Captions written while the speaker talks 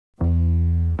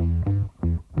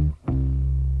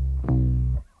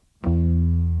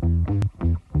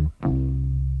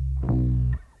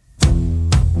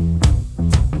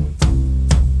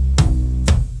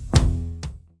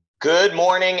Good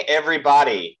morning,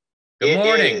 everybody. Good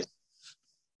morning.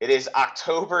 It is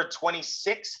October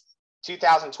 26th,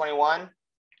 2021.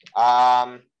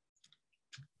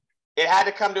 It had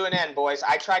to come to an end, boys.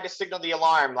 I tried to signal the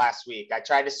alarm last week. I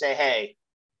tried to say, hey,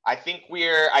 I think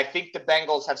the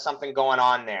Bengals have something going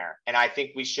on there, and I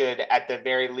think we should, at the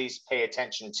very least, pay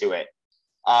attention to it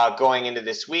going into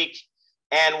this week.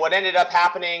 And what ended up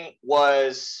happening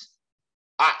was,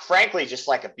 frankly, just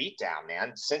like a beatdown,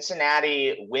 man.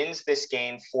 Cincinnati wins this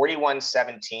game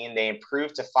 41-17. They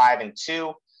improve to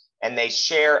 5-2, and they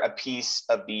share a piece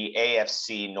of the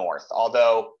AFC North.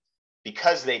 Although,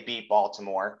 because they beat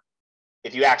Baltimore,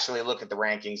 if you actually look at the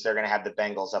rankings, they're going to have the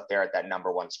Bengals up there at that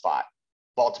number one spot.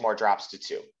 Baltimore drops to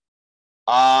 2.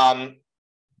 I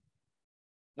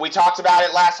talked about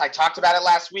it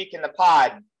last week in the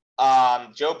pod.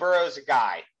 Joe Burrow's a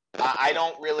guy.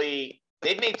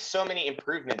 They've made so many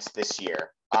improvements this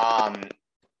year. And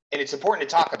it's important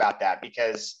to talk about that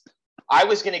because I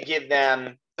was going to give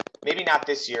them, maybe not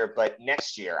this year, but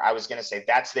next year, I was going to say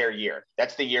that's their year.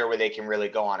 That's the year where they can really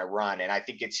go on a run. And I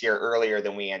think it's here earlier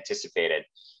than we anticipated.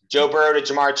 Joe Burrow to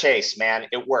Jamar Chase, man,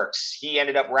 it works. He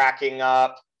ended up racking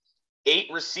up 8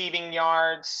 receiving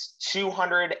yards, 8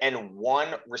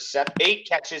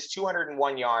 catches,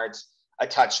 201 yards, a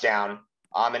touchdown.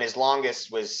 And his longest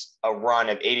was a run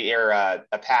of 80 or a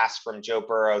pass from Joe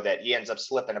Burrow that he ends up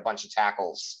slipping a bunch of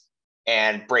tackles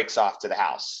and breaks off to the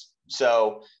house.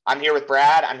 So I'm here with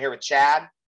Brad. I'm here with Chad.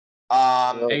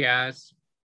 Hey guys.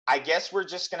 I guess we're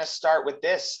just going to start with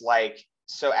this.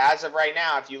 So as of right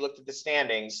now, if you looked at the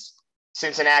standings,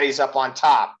 Cincinnati's up on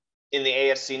top in the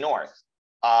AFC North.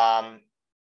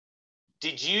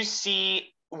 Did you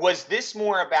see, was this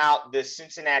more about the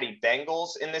Cincinnati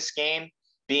Bengals in this game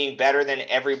being better than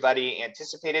everybody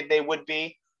anticipated they would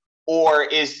be? Or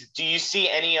do you see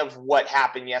any of what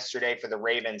happened yesterday for the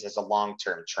Ravens as a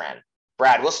long-term trend?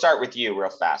 Brad, we'll start with you real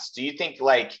fast. Do you think,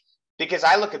 because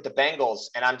I look at the Bengals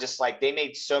and I'm just like, they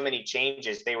made so many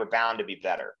changes, they were bound to be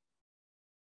better.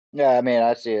 Yeah, I mean,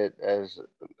 I see it as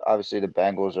obviously the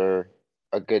Bengals are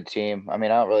a good team. I mean,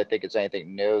 I don't really think it's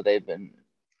anything new. They've been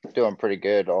doing pretty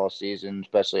good all season,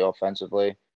 especially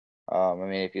offensively. I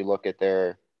mean, if you look at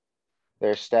their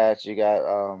stats, you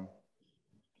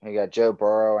got Joe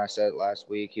Burrow. I said it last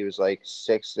week. He was like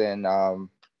 6th in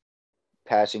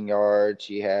passing yards.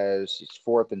 He's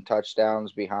 4th in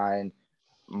touchdowns behind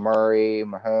Murray,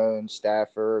 Mahomes,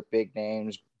 Stafford, big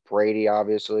names, Brady,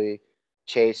 obviously.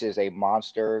 Chase is a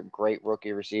monster, great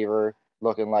rookie receiver,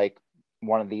 looking like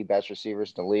one of the best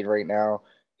receivers in the league right now.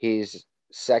 He's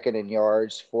 2nd in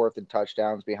yards, 4th in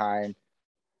touchdowns behind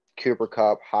Cooper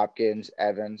Kupp, Hopkins,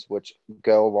 Evans, which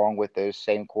go along with those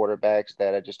same quarterbacks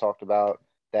that I just talked about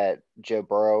that Joe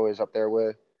Burrow is up there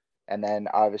with. And then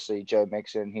obviously Joe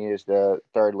Mixon, he is the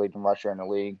 3rd leading rusher in the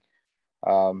league.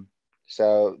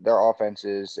 So their offense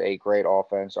is a great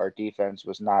offense. Our defense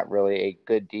was not really a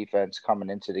good defense coming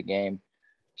into the game.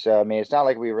 So, I mean, it's not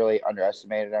like we really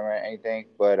underestimated them or anything,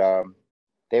 but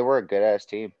they were a good-ass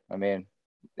team. I mean,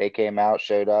 they came out,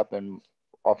 showed up, and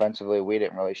offensively we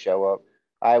didn't really show up.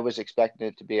 I was expecting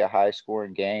it to be a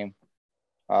high-scoring game,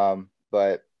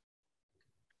 but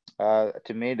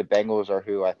to me, the Bengals are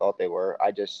who I thought they were.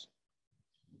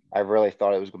 I really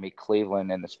thought it was going to be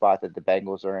Cleveland in the spot that the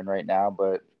Bengals are in right now,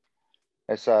 but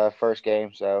it's first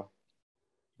game, so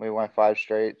we went 5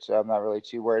 straight, so I'm not really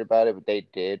too worried about it, but they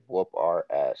did whoop our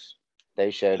ass.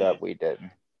 They showed up, we didn't.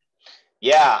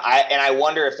 Yeah, I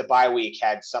wonder if the bye week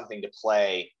had something to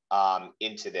play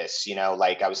into this.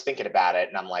 I was thinking about it,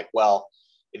 and I'm like, well,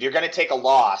 if you're going to take a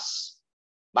loss,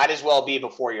 might as well be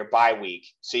before your bye week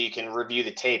so you can review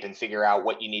the tape and figure out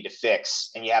what you need to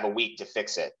fix, and you have a week to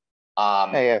fix it.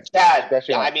 Chad,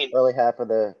 especially early half of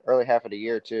the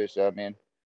year too. So I mean,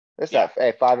 it's not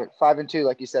 5-2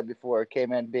 like you said before.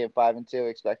 Came in being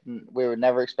 5-2, we were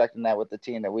never expecting that with the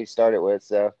team that we started with.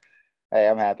 So hey,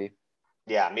 I'm happy.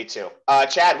 Yeah, me too.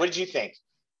 Chad, what did you think?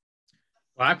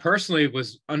 Well, I personally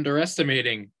was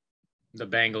underestimating the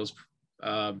Bengals,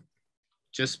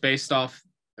 just based off.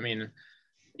 I mean,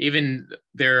 even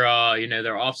their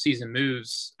off-season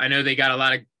moves. I know they got a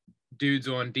lot of dudes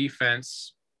on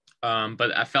defense,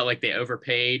 but I felt like they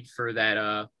overpaid for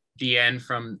that DN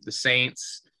from the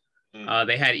Saints.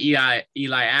 They had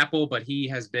Eli Apple, but he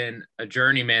has been a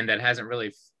journeyman that hasn't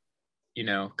really, he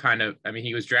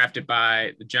was drafted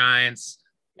by the Giants,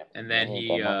 and then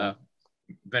he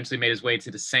eventually made his way to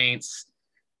the Saints,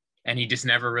 and he just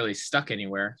never really stuck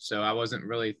anywhere. So that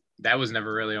was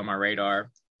never really on my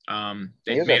radar.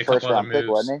 They made a couple other moves.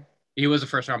 Wasn't he? He was a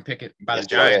first-round pick by the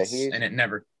Giants, and it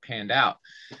never panned out.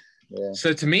 Yeah.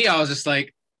 So to me, I was just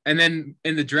like, and then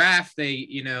in the draft, they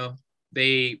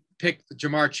pick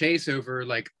Jamar Chase over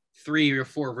like 3 or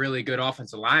 4 really good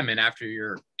offensive linemen after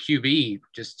your QB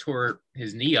just tore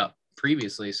his knee up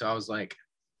previously. So I was like,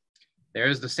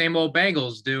 there's the same old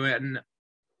Bengals doing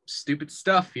stupid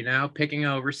stuff, picking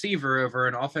a receiver over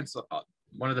an offensive,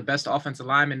 one of the best offensive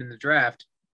linemen in the draft.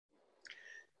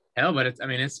 Hell, but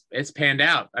it's panned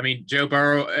out. I mean, Joe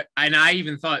Burrow, and I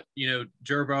even thought, Joe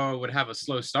Burrow would have a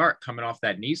slow start coming off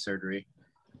that knee surgery,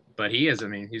 but he's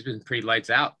been pretty lights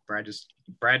out. Brad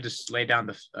just laid down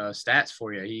the stats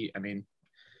for you. He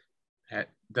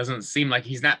doesn't seem like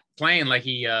he's not playing like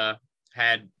he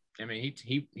had. I mean,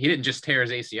 he didn't just tear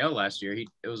his ACL last year.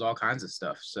 It was all kinds of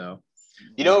stuff. So,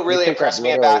 what really impressed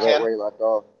me about him? Where he left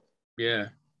off. Yeah.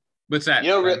 What's that?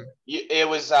 It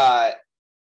was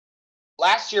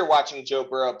last year watching Joe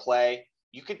Burrow play,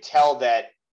 you could tell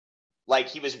that like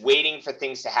he was waiting for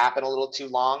things to happen a little too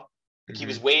long. Like he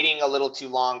was waiting a little too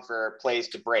long for plays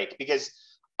to break, because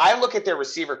I look at their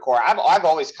receiver core. I've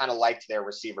always kind of liked their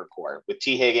receiver core with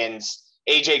T. Higgins,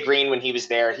 AJ Green when he was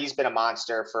there. He's been a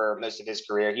monster for most of his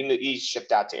career. He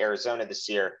shipped out to Arizona this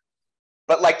year.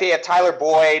 But like they have Tyler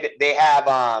Boyd, they have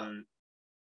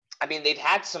they've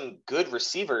had some good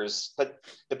receivers, but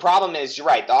the problem is, you're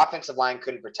right, the offensive line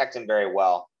couldn't protect him very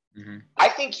well. Mm-hmm. I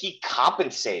think he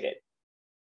compensated.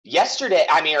 Yesterday,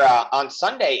 on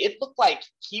Sunday, it looked like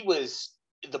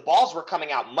the balls were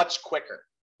coming out much quicker.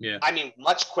 Yeah.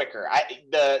 Much quicker.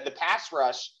 The pass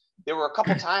rush, there were a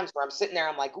couple times where I'm sitting there,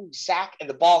 I'm like, ooh, sack, and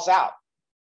the ball's out.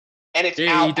 And it's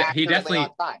out he definitely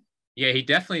on time. Yeah, he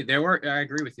definitely, I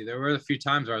agree with you. There were a few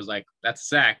times where I was like, that's a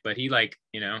sack, but he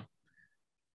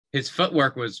his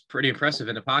footwork was pretty impressive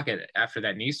in the pocket after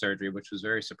that knee surgery, which was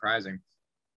very surprising.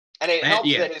 And it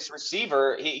helps that his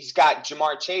receiver, he's got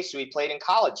Jamar Chase, who he played in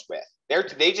college with.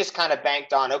 They just kind of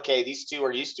banked on, okay, these two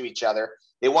are used to each other.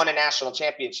 They won a national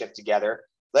championship together.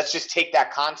 Let's just take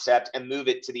that concept and move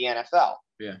it to the NFL.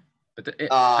 Yeah. But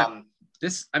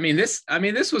this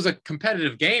was a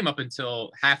competitive game up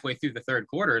until halfway through the third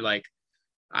quarter. Like,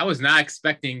 I was not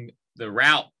expecting the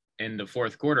rout in the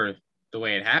fourth quarter the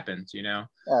way it happened,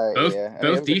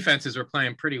 Both defenses were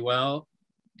playing pretty well.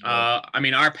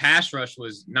 Our pass rush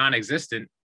was non-existent,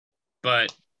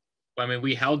 but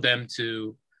we held them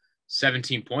to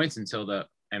 17 points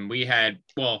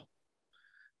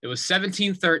it was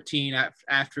 17-13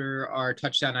 after our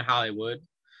touchdown at Hollywood.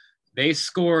 They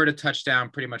scored a touchdown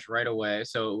pretty much right away.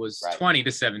 So it was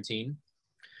 20-17.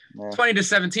 Yeah.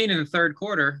 20-17 in the third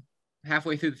quarter,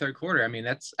 halfway through the third quarter.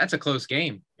 That's a close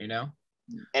game,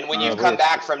 And when you come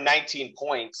back from 19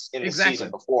 points in the season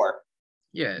before.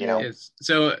 Yeah.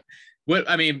 So what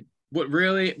I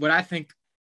think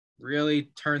really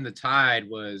turned the tide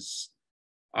was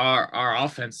our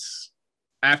offense.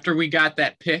 After we got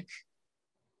that pick,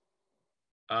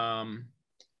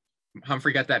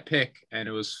 Humphrey got that pick, and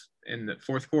it was in the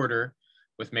fourth quarter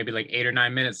with maybe like 8 or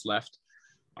 9 minutes left.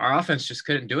 Our offense just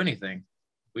couldn't do anything.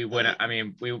 We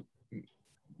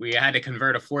had to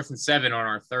convert a 4th and 7 on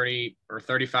our 30 or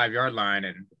 35-yard line,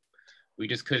 and we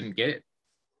just couldn't get it.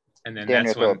 And then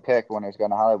that's when a pick when he was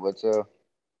going to Hollywood too.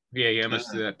 Yeah, he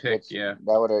must do that pick. Yeah,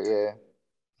 that would have.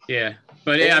 Yeah,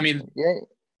 but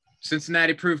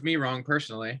Cincinnati proved me wrong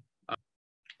personally.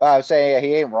 I would say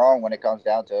he ain't wrong when it comes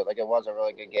down to it. Like, it was a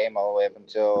really good game all the way up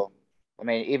until,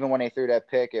 even when he threw that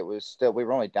pick, it was still, we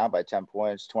were only down by 10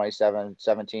 points,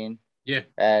 27-17. Yeah.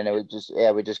 And it was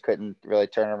we just couldn't really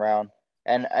turn around.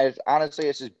 And honestly,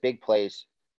 it's just big plays.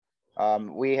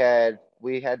 We had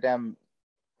them,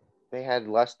 they had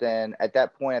less than, at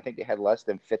that point, I think they had less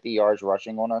than 50 yards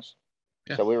rushing on us.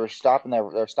 Yeah. So we were stopping their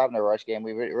rush game.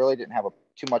 We really didn't have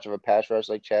too much of a pass rush,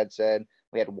 like Chad said.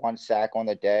 We had 1 sack on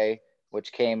the day,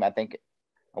 which came, I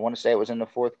want to say it was in the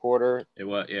fourth quarter. It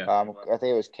was, yeah. I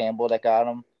think it was Campbell that got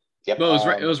him. Yep. Well,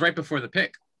 it was right before the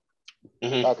pick.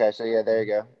 Mm-hmm. Okay, so yeah, there you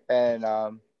go. And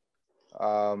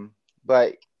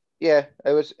but yeah,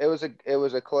 it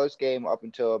was a close game up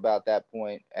until about that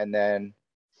point, and then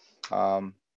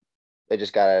it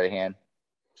just got out of hand.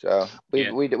 So we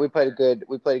played a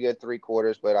good 3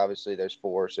 quarters, but obviously there's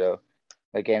 4, so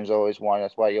the game's always won.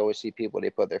 That's why you always see people, they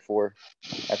put their 4.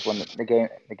 That's when the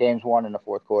game's won in the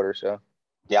fourth quarter. So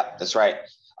yeah, that's right.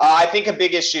 I think a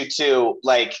big issue too,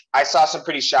 like I saw some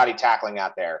pretty shoddy tackling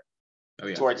out there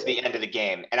towards the end of the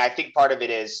game. And I think part of it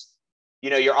is,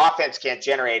 your offense can't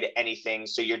generate anything.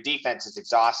 So your defense is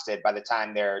exhausted by the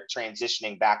time they're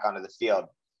transitioning back onto the field.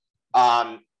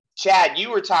 Chad, you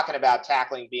were talking about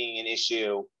tackling being an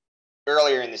issue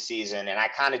earlier in the season, and I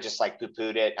kind of just like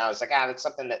poo-pooed it. I was like, that's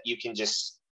something that you can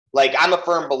just, like, I'm a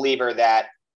firm believer that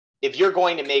if you're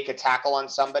going to make a tackle on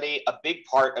somebody, a big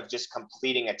part of just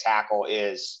completing a tackle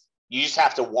is you just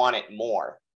have to want it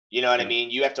more. You know what I Yeah. mean?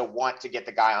 You have to want to get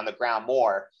the guy on the ground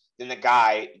more than the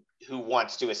guy who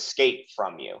wants to escape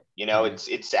from you. You know,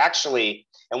 it's actually,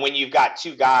 and when you've got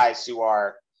two guys who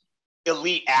are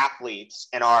elite athletes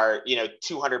and are,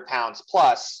 200 pounds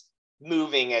plus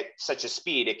moving at such a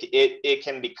speed, it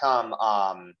can become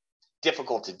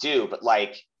difficult to do. But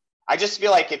like, I just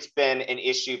feel like it's been an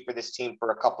issue for this team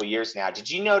for a couple of years now. Did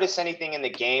you notice anything in the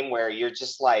game where you're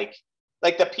just like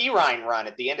the Pirine run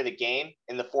at the end of the game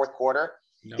in the fourth quarter?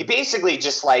 No. He basically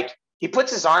just like, he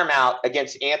puts his arm out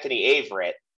against Anthony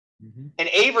Averett. Mm-hmm. And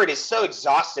Averett is so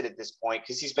exhausted at this point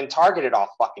because he's been targeted all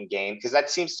fucking game, because that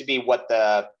seems to be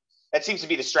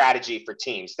the strategy for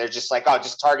teams. They're just like, oh,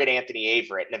 just target Anthony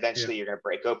Averett and eventually you're going to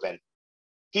break open.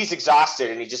 He's exhausted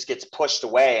and he just gets pushed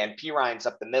away, and Pirine's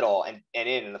up the middle and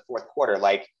in the fourth quarter.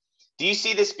 Like, do you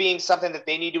see this being something that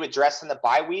they need to address in the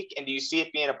bye week? And do you see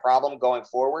it being a problem going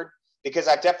forward? Because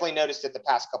I've definitely noticed it the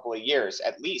past couple of years,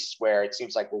 at least, where it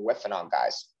seems like we're whiffing on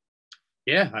guys.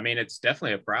 Yeah, I mean, it's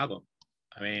definitely a problem.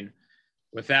 I mean,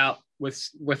 without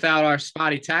our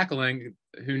spotty tackling,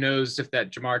 who knows if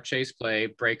that Jamar Chase play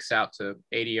breaks out to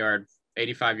 80-yard,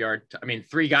 85-yard. I mean,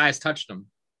 3 guys touched him.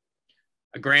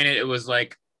 Granted, it was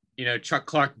like, Chuck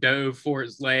Clark dove for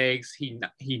his legs. He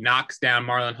knocks down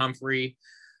Marlon Humphrey,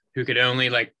 who could only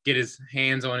like get his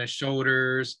hands on his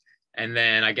shoulders. And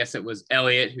then I guess it was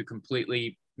Elliott who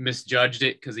completely misjudged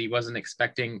it because he wasn't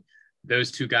expecting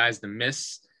those 2 guys to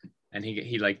miss. And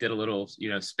he like did a little,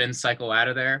 spin cycle out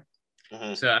of there.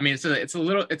 Mm-hmm. So, I mean, it's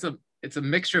a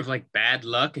mixture of like bad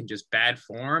luck and just bad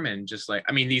form. And just like,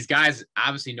 I mean, these guys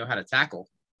obviously know how to tackle.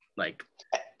 Like,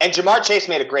 and Jamar Chase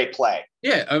made a great play.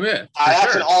 Yeah, I mean,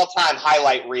 that's an all-time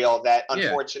highlight reel that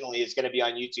unfortunately is going to be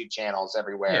on YouTube channels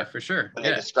everywhere. Yeah, for sure. When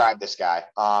they describe this guy.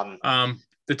 I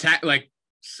know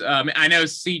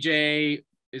CJ,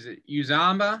 is it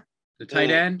Uzamba, the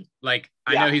tight end? Like,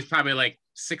 I know he's probably like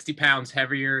 60 pounds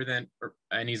heavier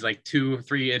and he's like 2 or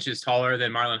 3 inches taller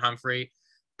than Marlon Humphrey,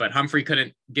 but Humphrey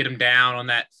couldn't get him down on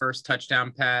that first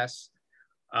touchdown pass.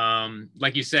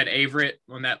 Like you said, Averett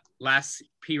on that last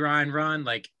Pirine run,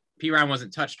 like Pirine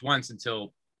wasn't touched once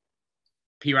until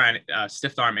Pirine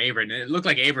stiff arm Averett, and it looked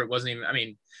like Averett wasn't even. I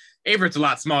mean, Averett's a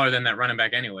lot smaller than that running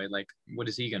back anyway. Like, what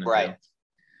is he going to do?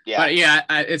 Yeah, but yeah,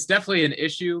 it's definitely an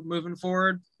issue moving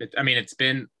forward. It's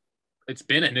been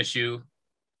an issue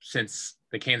since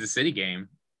the Kansas City game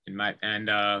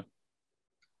and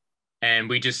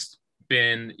we just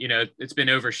been, it's been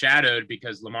overshadowed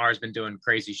because Lamar's been doing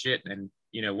crazy shit and,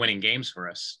 winning games for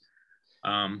us.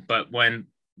 But when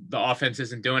the offense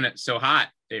isn't doing it so hot,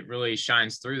 it really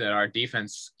shines through that our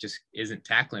defense just isn't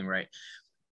tackling right.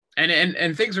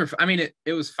 And things were,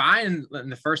 it was fine in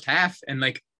the first half. And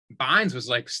like Bynes was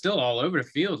like still all over the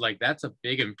field. Like, that's a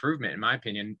big improvement in my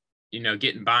opinion,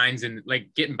 getting Bynes in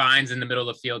the middle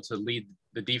of the field to lead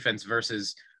the defense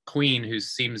versus Queen, who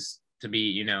seems to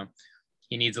be,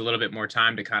 he needs a little bit more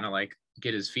time to kind of like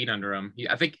get his feet under him.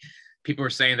 I think people were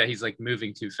saying that he's like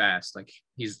moving too fast. Like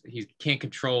he can't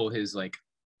control his like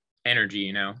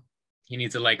energy, he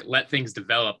needs to like let things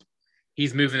develop.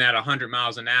 He's moving at 100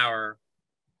 miles an hour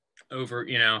over,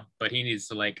 but he needs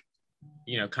to like,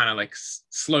 kind of like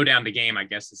slow down the game, I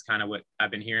guess is kind of what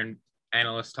I've been hearing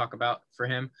analysts talk about for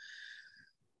him.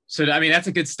 So, that's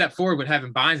a good step forward with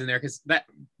having Bynes in there, because that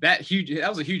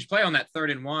was a huge play on that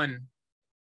 3rd and 1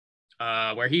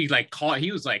 where he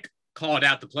was called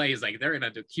out the play. He's like, they're going to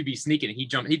do QB sneak, and he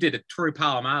did a Troy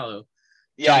Polamalu.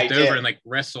 Jumped over and like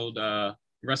wrestled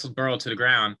Burrow to the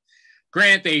ground.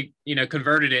 Grant, they,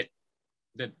 converted it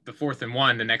the 4th and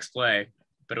 1 the next play,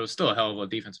 but it was still a hell of a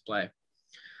defensive play.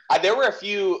 There were a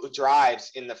few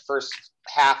drives in the first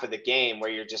half of the game where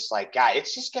you're just like, God,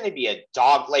 it's just going to be a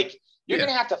dog. Like, you're going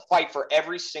to have to fight for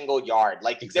every single yard.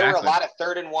 Like, there were a lot of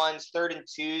 3rd and 1s, 3rd and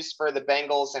 2s for the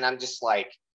Bengals. And I'm just like,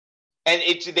 and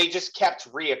they just kept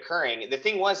reoccurring. The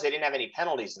thing was, they didn't have any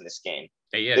penalties in this game.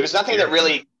 There was nothing that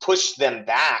really pushed them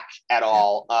back at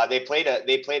all. They played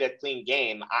a clean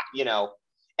game,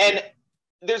 and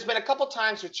there's been a couple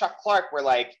times with Chuck Clark where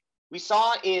like, we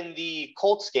saw in the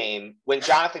Colts game when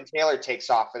Jonathan Taylor takes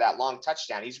off for that long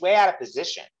touchdown, he's way out of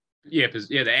position. Yeah,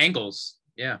 the angles.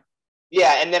 Yeah.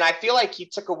 Yeah, and then I feel like he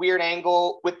took a weird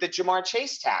angle with the Jamar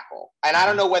Chase tackle. And I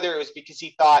don't know whether it was because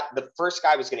he thought the first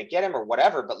guy was going to get him or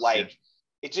whatever, but like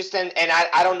it just – and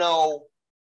I don't know.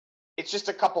 It's just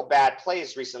a couple bad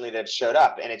plays recently that have showed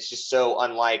up, and it's just so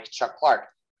unlike Chuck Clark.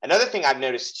 Another thing I've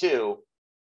noticed too,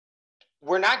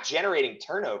 we're not generating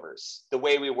turnovers the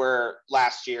way we were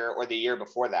last year or the year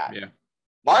before that. Yeah.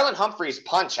 Marlon Humphrey's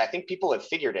punch, I think people have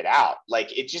figured it out.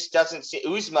 Like, it just doesn't see –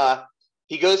 Uzma –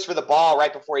 he goes for the ball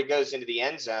right before he goes into the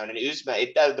end zone, and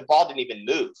Uzomah, the ball didn't even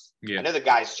move. Yeah. I know the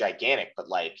guy's gigantic, but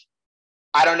like,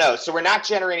 I don't know. So we're not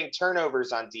generating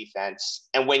turnovers on defense,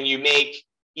 and when you make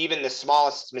even the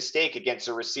smallest mistake against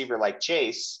a receiver like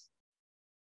Chase,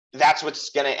 that's what's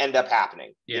going to end up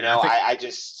happening. Yeah, you know,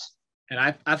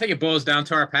 I think it boils down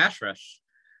to our pass rush.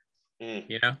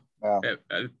 You know,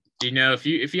 you know, if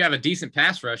you have a decent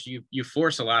pass rush, you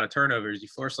force a lot of turnovers, you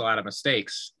force a lot of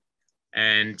mistakes,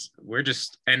 and we're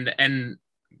just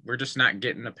not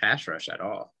getting a pass rush at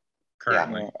all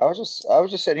currently. Yeah. I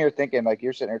was just sitting here thinking, like,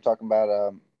 you're sitting here talking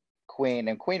about Queen,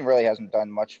 and Queen really hasn't done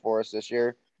much for us this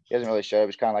year. He hasn't really showed. He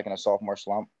was kind of like in a sophomore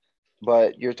slump.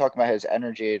 But you're talking about his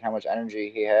energy and how much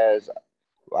energy he has.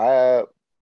 I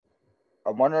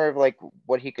wonder if, like,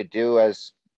 what he could do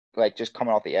as, like, just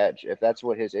coming off the edge. If that's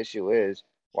what his issue is,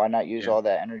 why not use all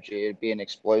that energy? It'd be an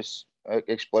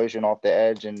explosion off the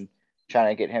edge and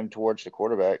trying to get him towards the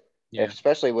quarterback,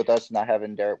 especially with us not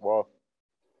having Derek Wall.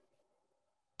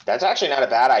 That's actually not a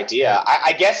bad idea. Yeah.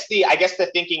 I guess the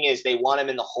thinking is they want him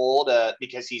in the hole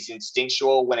because he's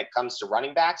instinctual when it comes to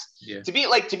running backs. Yeah. To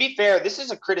be fair, this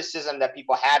is a criticism that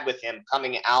people had with him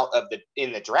coming out of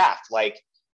in the draft. Like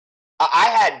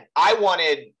I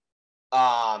wanted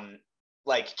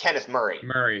like Kenneth Murray.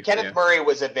 Kenneth Murray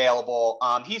was available.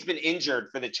 He's been injured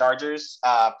for the Chargers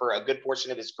for a good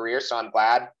portion of his career, so I'm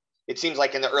glad. It seems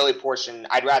like in the early portion,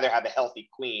 I'd rather have a healthy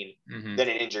Queen than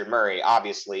an injured Murray,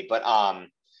 obviously. But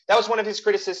that was one of his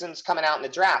criticisms coming out in the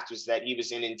draft, was that he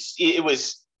was it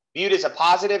was viewed as a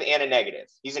positive and a negative.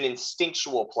 He's an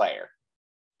instinctual player.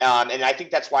 And I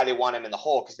think that's why they want him in the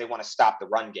hole, because they want to stop the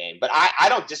run game. But I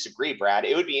don't disagree, Brad.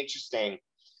 It would be interesting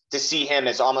to see him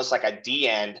as almost like a D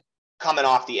end coming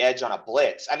off the edge on a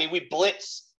blitz. I mean, we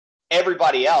blitz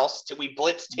everybody else. We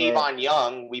blitz Tavon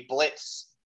Young. We blitz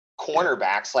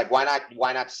cornerbacks. Like, why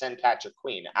not send Patrick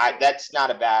Queen? That's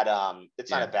not a bad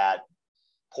not a bad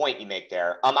point you make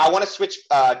there. I want to switch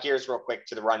gears real quick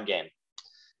to the run game,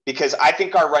 because I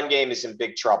think our run game is in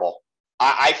big trouble.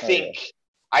 I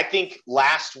think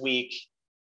last week,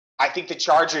 I think the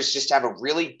Chargers just have a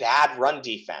really bad run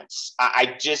defense.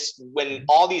 When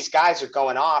all these guys are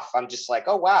going off, I'm just like,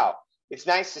 oh, wow. It's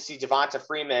nice to see Devonta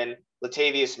Freeman,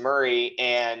 Latavius Murray,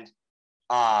 and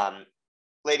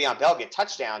Le'Veon Bell get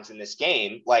touchdowns in this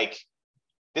game. Like,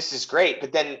 this is great.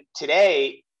 But then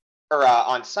today, or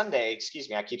on Sunday, excuse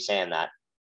me, I keep saying that.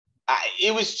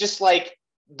 It was just like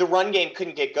the run game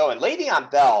couldn't get going.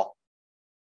 Le'Veon Bell,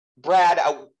 Brad,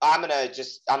 I'm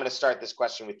gonna start this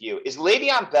question with you. Is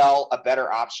Le'Veon Bell a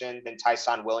better option than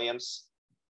Tyson Williams?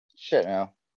 Shit,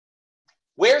 no.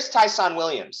 Where's Tyson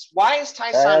Williams? Why is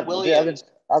Tyson Williams?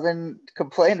 I've been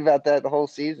complaining about that the whole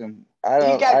season.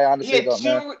 I honestly don't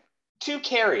know. 2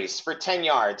 carries for 10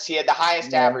 yards. He had the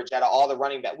highest average out of all the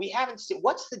running backs. We haven't seen.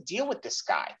 What's the deal with this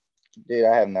guy? Dude,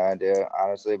 I have no idea,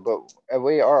 honestly. But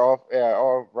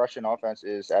our rushing offense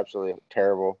is absolutely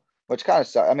terrible, which kind of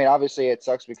sucks. I mean, obviously it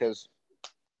sucks because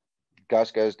Gus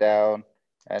goes down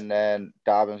and then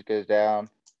Dobbins goes down.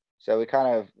 So we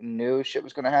kind of knew shit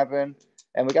was going to happen.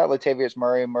 And we got Latavius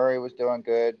Murray. Murray was doing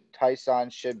good. Tyson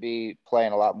should be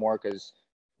playing a lot more because,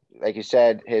 like you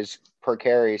said, his per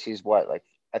carries, he's what, like,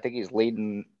 I think he's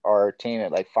leading our team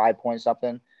at like 5 point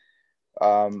something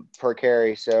per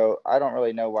carry. So I don't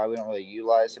really know why we don't really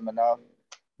utilize him enough.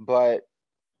 But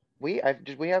we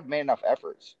have made enough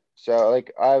efforts. So,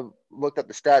 like, I looked at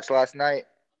the stats last night.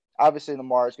 Obviously,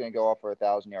 Lamar is going to go off for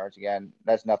 1,000 yards again.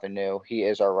 That's nothing new. He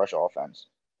is our rush offense.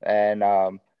 And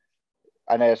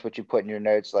I know that's what you put in your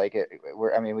notes. Like,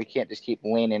 we can't just keep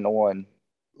leaning on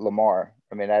Lamar.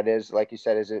 I mean, that is, like you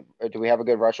said, do we have a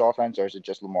good rush offense, or is it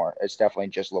just Lamar? It's definitely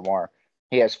just Lamar.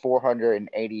 He has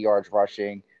 480 yards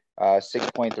rushing,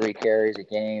 6.3 carries a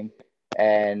game,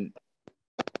 and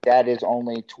that is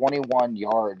only 21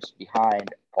 yards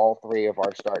behind all 3 of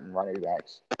our starting running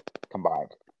backs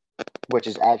combined, which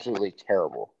is absolutely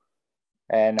terrible.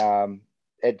 And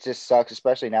it just sucks,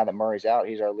 especially now that Murray's out.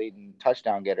 He's our leading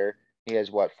touchdown getter. He has,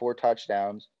 4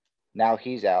 touchdowns. Now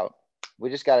he's out. We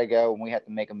just got to go, and we have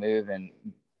to make a move and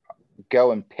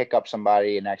go and pick up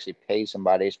somebody and actually pay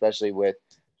somebody, especially with,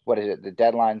 what is it? The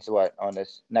deadline's on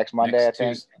this next Monday, I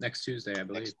think? Next Tuesday, I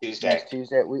believe. Next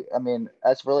Tuesday.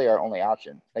 That's really our only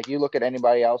option. Like, you look at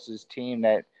anybody else's team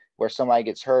where somebody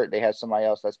gets hurt, they have somebody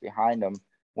else that's behind them.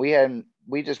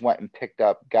 We just went and picked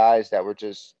up guys that were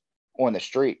just on the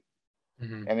street.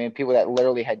 Mm-hmm. I mean, people that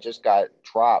literally had just got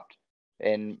dropped.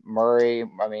 And Murray,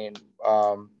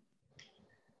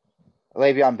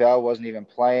 Le'Veon Bell wasn't even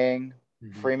playing.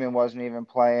 Mm-hmm. Freeman wasn't even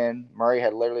playing. Murray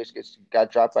had literally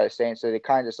got dropped by the Saints. So they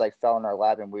kind of just fell in our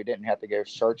lap, and we didn't have to go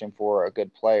searching for a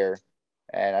good player.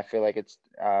 And I feel like it's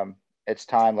it's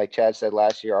time. Like Chad said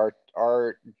last year,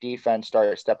 our defense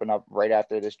started stepping up right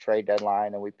after this trade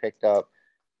deadline, and we picked up,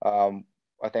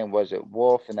 I think was it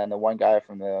Wolf, and then the one guy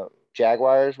from the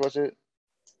Jaguars, was it?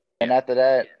 And after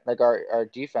that, like our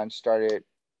defense started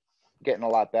getting a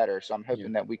lot better. So I'm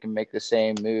hoping that we can make the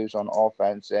same moves on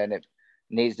offense, and it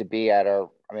needs to be at our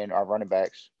running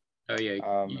backs. Oh yeah,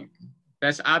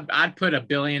 I'd put $1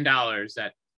 billion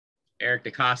that Eric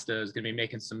DeCosta is going to be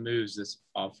making some moves this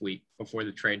off week before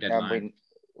the trade deadline.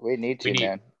 We need to,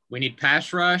 man. We need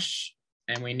pass rush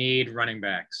and we need running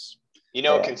backs. You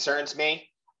know what concerns me?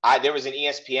 There was an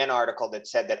ESPN article that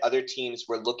said that other teams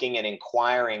were looking and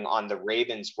inquiring on the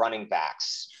Ravens running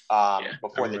backs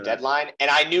before the deadline. And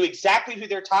I knew exactly who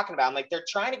they're talking about. I'm like, they're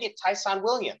trying to get Tyson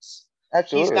Williams.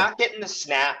 Absolutely. He's not getting the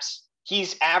snaps.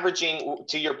 He's averaging,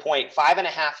 to your point,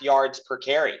 5.5 yards per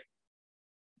carry.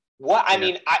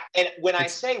 I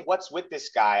say what's with this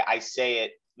guy, I say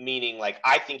it meaning like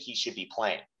I think he should be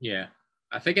playing. Yeah.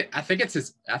 I think it's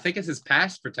his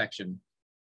pass protection.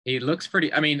 He looks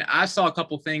pretty. I mean, I saw a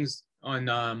couple things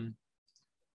on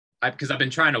because I've been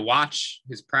trying to watch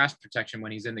his pass protection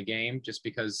when he's in the game, just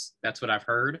because that's what I've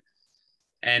heard.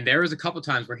 And there was a couple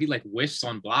times where he like whiffs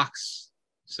on blocks.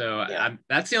 So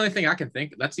that's the only thing I can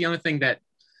think. That's the only thing that,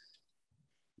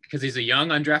 because he's a young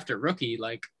undrafted rookie,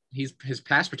 like his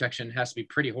pass protection has to be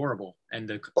pretty horrible. And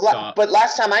but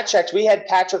last time I checked, we had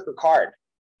Patrick Ricard.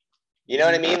 You know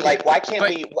what I mean? Like, why can't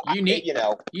we?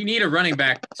 You need a running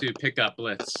back to pick up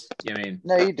blitz. I mean,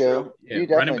 no, you do. You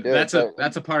definitely do.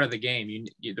 That's a part of the game.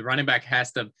 The running back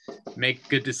has to make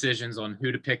good decisions on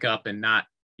who to pick up and not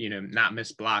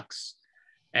miss blocks.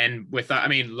 And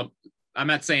I'm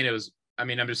not saying it was. I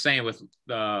mean, I'm just saying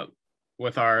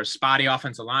with our spotty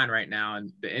offensive line right now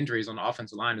and the injuries on the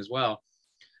offensive line as well.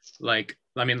 Like,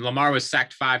 I mean, Lamar was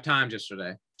sacked 5 times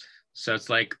yesterday, so it's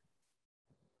like.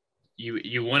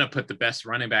 You want to put the best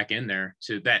running back in there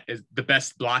that is the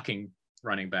best blocking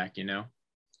running back,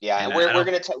 Yeah, and we're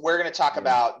gonna talk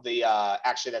about the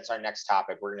actually that's our next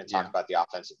topic. We're gonna talk about the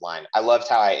offensive line. I loved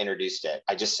how I introduced it.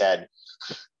 I just said,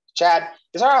 Chad,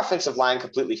 is our offensive line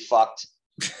completely fucked?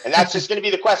 And that's just gonna be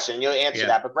the question. You'll answer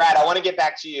that. But Brad, I want to get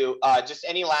back to you. Just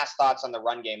any last thoughts on the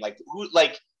run game? Like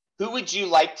who would you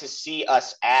like to see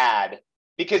us add?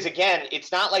 Because, again,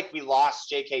 it's not like we lost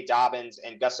J.K. Dobbins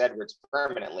and Gus Edwards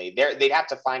permanently. They'd have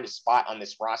to find a spot on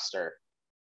this roster.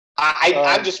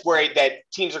 I'm just worried that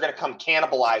teams are going to come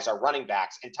cannibalize our running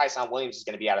backs, and Tyson Williams is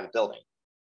going to be out of the building.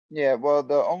 Yeah, well,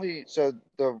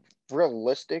 the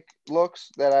realistic looks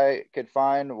that I could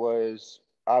find was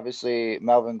obviously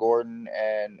Melvin Gordon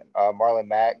and Marlon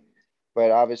Mack. But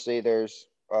obviously there's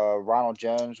Ronald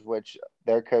Jones, which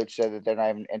their coach said that they're not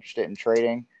even interested in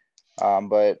trading.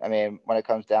 But I mean, when it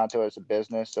comes down to it, it's a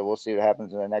business. So we'll see what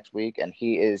happens in the next week. And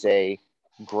he is to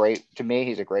me,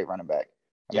 he's a great running back.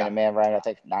 I mean, a man ran, I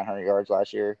think, 900 yards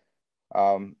last year.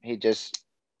 He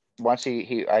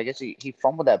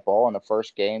fumbled that ball in the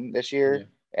first game this year,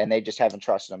 and they just haven't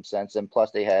trusted him since. And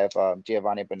plus they have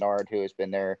Giovanni Bernard, who has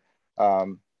been their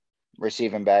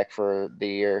receiving back for the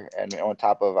year. And on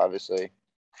top of, obviously,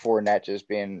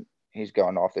 Fournette he's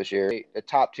going off this year. The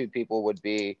top 2 people would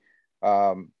be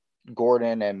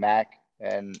Gordon and Mack.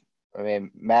 And I mean,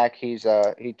 Mack, he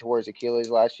tore his Achilles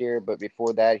last year, but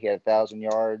before that he had 1,000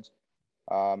 yards,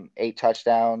 8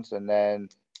 touchdowns, and then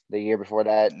the year before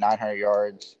that 900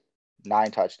 yards, 9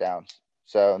 touchdowns.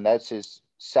 So, and that's his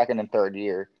second and third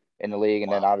year in the league.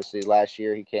 And then obviously last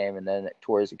year he came and then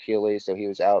tore his Achilles, so he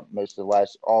was out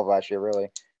all of last year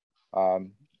really.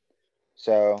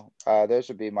 So those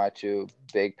would be my 2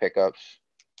 big pickups.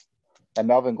 And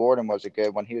Melvin Gordon was a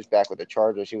good when he was back with the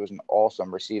Chargers. He was an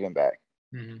awesome receiving back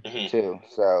too.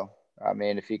 So I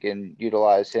mean, if you can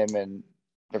utilize him in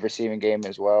the receiving game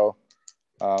as well,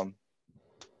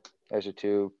 those are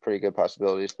 2 pretty good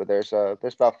possibilities. But there's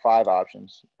about 5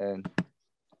 options, and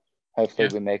hopefully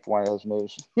we make one of those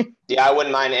moves. Yeah, I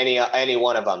wouldn't mind any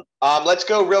one of them. Let's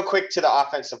go real quick to the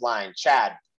offensive line.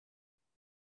 Chad,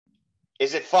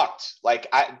 is it fucked? Like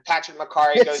Patrick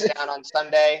McCarry goes down on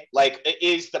Sunday. Like,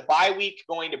 is the bye week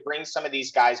going to bring some of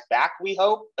these guys back? We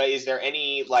hope. Is there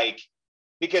any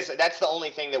because that's the only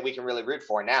thing that we can really root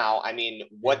for now. I mean,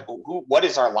 what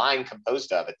is our line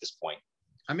composed of at this point?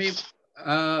 I mean,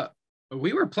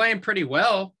 we were playing pretty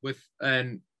well with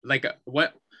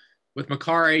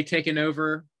McCarry taking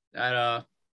over at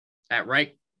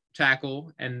right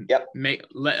tackle and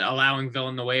allowing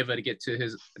Villanueva to get to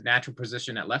his natural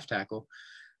position at left tackle.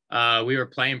 We were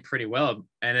playing pretty well.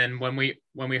 And then when we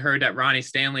heard that Ronnie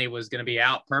Stanley was going to be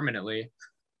out permanently,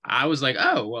 I was like,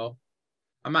 oh, well,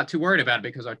 I'm not too worried about it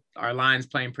because our line's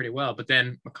playing pretty well. But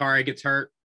then McCarry gets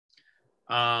hurt.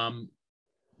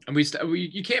 And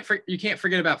you can't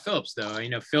forget about Phillips though. You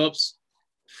know, Phillips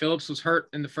was hurt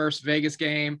in the first Vegas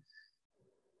game.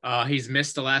 He's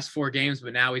missed the last 4 games,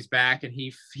 but now he's back, and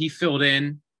he filled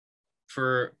in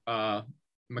for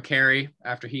McCary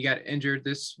after he got injured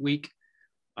this week.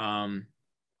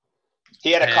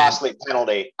 He had a costly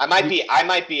penalty. I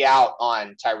might be out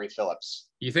on Tyree Phillips.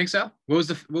 You think so? What was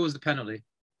the penalty?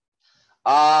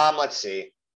 Let's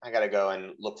see. I gotta go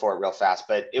and look for it real fast,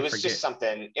 but it was just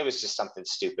something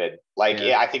stupid. Like,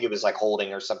 yeah, I think it was like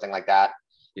holding or something like that.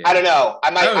 Yeah. I don't know.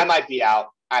 I might be out.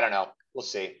 I don't know. We'll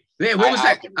see. Yeah, what was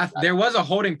that? There was a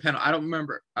holding penalty. I don't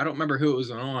remember who it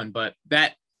was on, but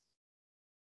that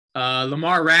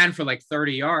Lamar ran for like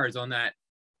 30 yards on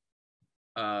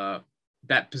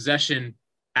that possession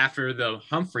after the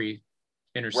Humphrey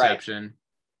interception. Right.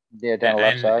 Yeah, down the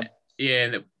left side.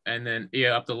 Yeah, and then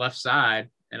up the left side.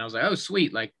 And I was like, oh,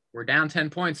 sweet. Like, we're down 10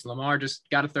 points. Lamar just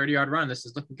got a 30-yard run. This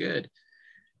is looking good.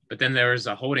 But then there was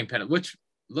a holding penalty, which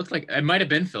looked like it might have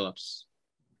been Phillips.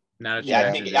 I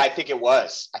think it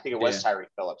was. I think it was Tyree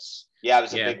Phillips. Yeah, it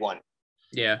was a big one.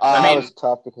 Yeah. It was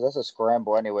tough because that's a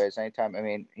scramble anyways. Anytime,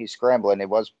 he's scrambling. It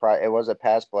was a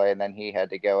pass play, and then he had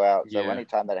to go out. So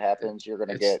anytime that happens, you're going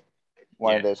to get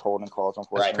one of those holding calls,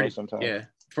 unfortunately, sometimes. Yeah.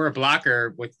 For a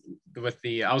blocker with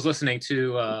the – I was listening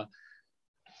to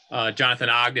Jonathan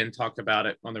Ogden talked about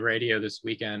it on the radio this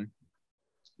weekend.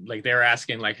 Like, they were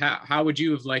asking, like, how would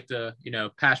you have liked to,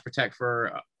 pass protect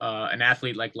for an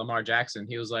athlete like Lamar Jackson?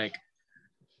 He was like,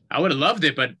 I would have loved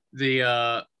it, but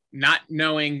the not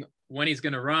knowing when he's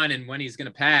going to run and when he's going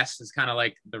to pass is kind of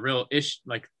like the real issue,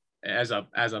 like as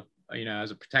a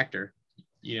protector.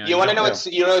 You want to know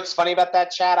what's funny about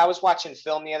that, Chad? I was watching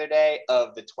film the other day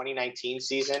of the 2019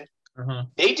 season. Uh-huh.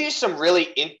 They did some really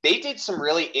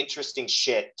interesting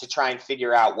shit to try and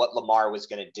figure out what Lamar was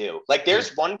going to do. Like,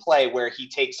 there's one play where he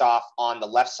takes off on the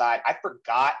left side. I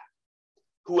forgot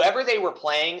whoever they were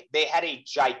playing. They had a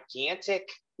gigantic,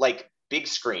 like, big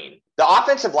screen. The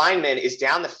offensive lineman is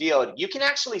down the field. You can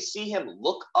actually see him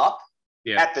look up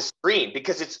at the screen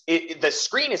because the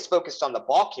screen is focused on the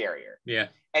ball carrier. Yeah,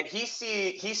 and he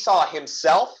saw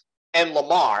himself and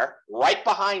Lamar right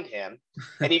behind him,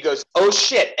 and he goes, "Oh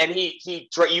shit!" And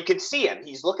you can see him.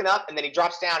 He's looking up, and then he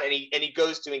drops down, and he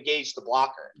goes to engage the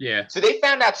blocker. Yeah. So they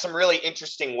found out some really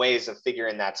interesting ways of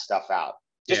figuring that stuff out.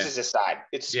 Just as a side,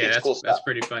 it's cool stuff. That's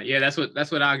pretty fun. Yeah, that's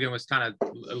what Ogden was kind of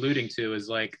alluding to, is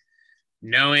like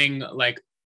knowing when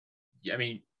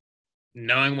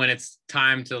it's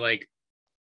time to like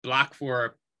block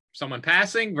for someone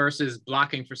passing versus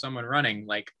blocking for someone running,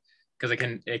 like.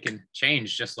 Because it can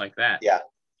change just like that. Yeah.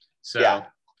 So,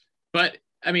 but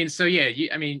our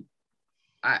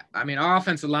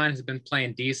offensive line has been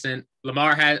playing decent.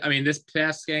 Lamar this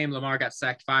past game, Lamar got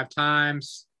sacked 5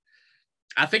 times.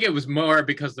 I think it was more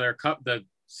because the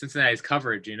Cincinnati's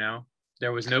coverage.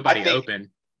 There was nobody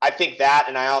open. I think that,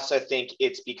 and I also think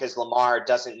it's because Lamar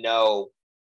doesn't know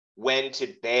when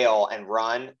to bail and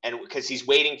run, and because he's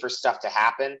waiting for stuff to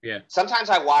happen. Yeah. Sometimes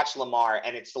I watch Lamar,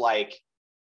 and it's like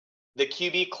the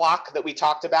QB clock that we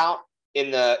talked about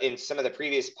in some of the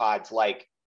previous pods, like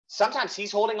sometimes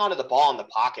he's holding onto the ball in the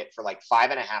pocket for like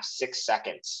 5.5, 6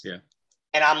 seconds. Yeah.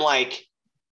 And I'm like,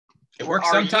 it works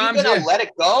sometimes. Are you going to let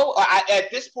it go?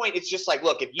 At this point, it's just like,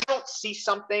 look, if you don't see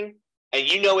something and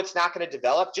it's not going to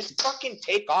develop, just fucking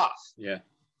take off. Yeah.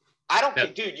 I don't care,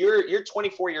 dude, you're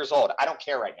 24 years old. I don't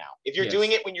care right now. If you're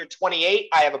doing it when you're 28,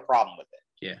 I have a problem with it.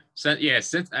 Yeah. So,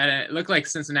 since it looked like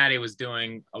Cincinnati was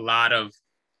doing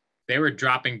they were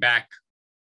dropping back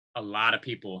a lot of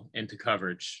people into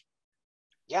coverage.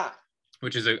 Yeah.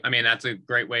 Which is that's a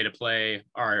great way to play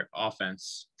our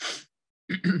offense.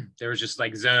 There was just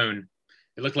like zone.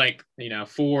 It looked like,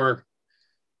 4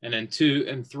 and then 2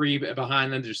 and 3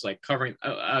 behind them, just like covering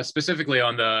specifically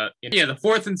on the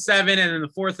 4th and 7 and then the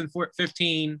 4th and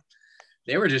 15.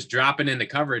 They were just dropping into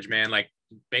coverage, man. Like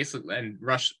basically, and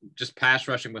just pass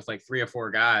rushing with like 3 or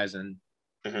 4 guys. And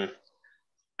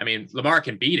Lamar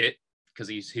can beat it because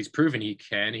he's proven he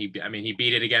can. He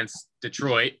beat it against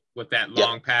Detroit with that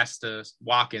long pass to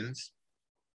Watkins.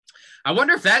 I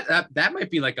wonder if that might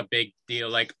be like a big deal.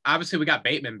 Like, obviously we got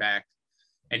Bateman back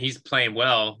and he's playing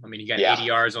well. He got 80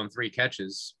 yards on 3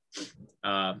 catches.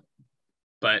 But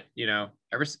I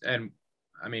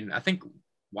think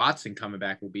Watson coming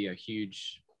back will be a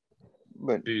huge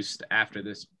boost after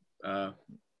this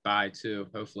bye too,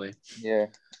 hopefully. Yeah.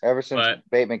 Ever since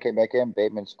Bateman came back in,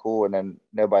 Bateman's cool, and then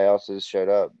nobody else has showed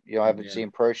up. You haven't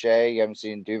seen Prochet, you haven't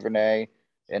seen Duvernay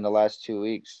in the last 2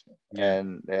 weeks. Yeah.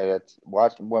 And that's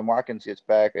when Watkins gets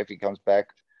back, if he comes back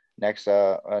next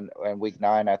on week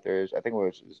 9 after I think it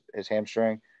was his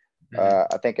hamstring. I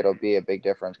think it'll be a big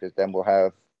difference because then we'll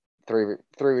have three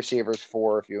receivers,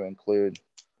 4 if you include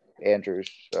Andrews.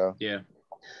 So Yeah.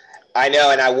 I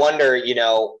know, and I wonder,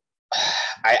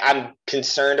 I'm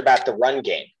concerned about the run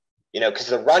game, because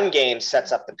the run game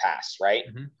sets up the pass, right?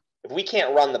 Mm-hmm. If we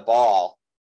can't run the ball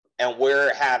and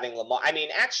we're having Lamar,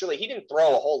 actually, he didn't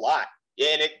throw a whole lot.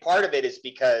 And part of it is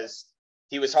because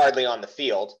he was hardly on the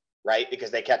field, right?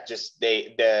 Because they kept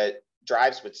the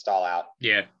drives would stall out.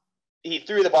 Yeah. He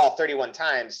threw the ball 31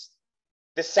 times.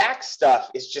 The sack stuff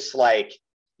is just like,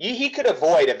 he could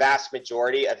avoid a vast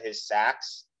majority of his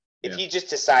sacks if he just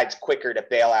decides quicker to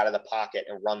bail out of the pocket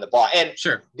and run the ball. And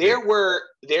sure, there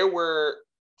were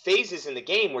phases in the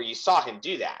game where you saw him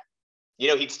do that.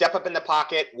 He'd step up in the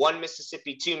pocket, 1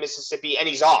 Mississippi, 2 Mississippi, and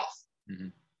he's off. Mm-hmm.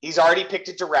 He's already picked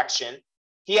a direction.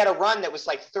 He had a run that was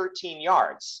like 13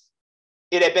 yards.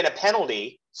 It had been a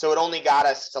penalty, so it only got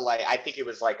us to I think it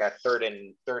was like a third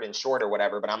and short or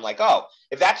whatever. But I'm like, oh,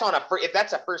 if that's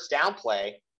a first down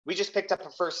play, we just picked up a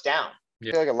first down. I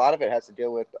feel like a lot of it has to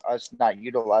deal with us not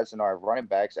utilizing our running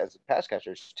backs as pass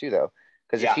catchers too, though.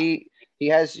 Because if he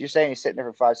has, you're saying he's sitting there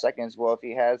for 5 seconds. Well, if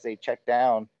he has a check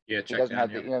down, he doesn't have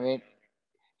to. You know what I mean?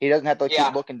 He doesn't have to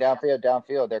keep looking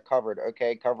downfield. They're covered.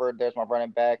 Okay, covered. There's my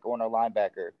running back or a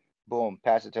linebacker. Boom,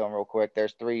 pass it to him real quick.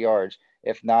 There's 3 yards.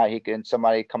 If not,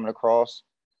 somebody coming across.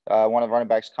 One of the running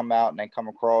backs come out and then come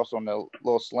across on the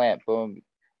little slant. Boom,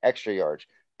 extra yards.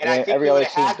 And I think every other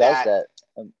team does that.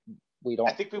 We don't.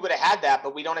 I think we would have had that,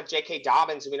 but we don't have J.K.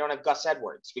 Dobbins and we don't have Gus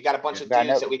Edwards. We got a bunch of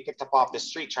dudes that we picked up off the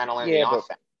street trying to learn the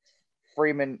offense.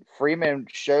 Freeman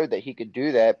showed that he could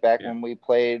do that back when we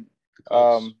played.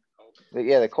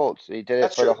 The Colts. He did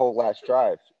it for the whole last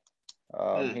drive.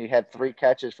 He had 3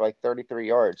 catches for 33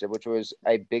 yards, which was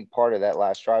a big part of that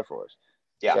last drive for us.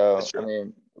 Yeah, so that's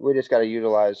true. We just got to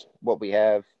utilize what we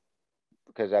have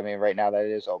because right now that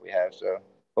is all we have. So.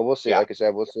 But we'll see. Yeah. Like I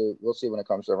said, we'll see when it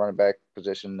comes to the running back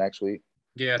position next week.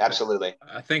 Yeah, absolutely.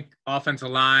 I think offensive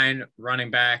line,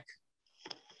 running back,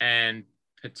 and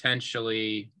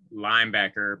potentially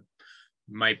linebacker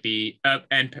might be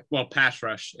pass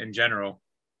rush in general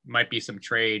might be some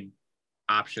trade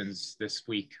options this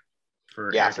week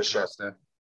for for sure.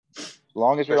 As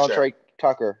long as we don't trade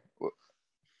Tucker.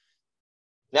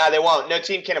 No, they won't. No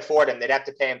team can afford him. They'd have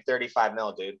to pay him $35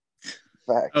 million, dude.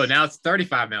 Facts. Oh, now it's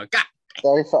 $35 million. God.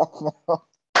 35 mil.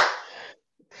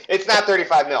 It's not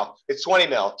 35 mil. It's 20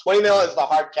 mil. 20 mil is the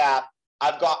hard cap.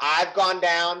 I've gone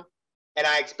down, and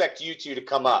I expect you two to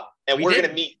come up. And we're going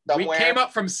to meet somewhere. We came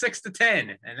up from 6 to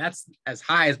 10, and that's as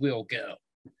high as we'll go.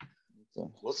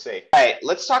 We'll see. All right,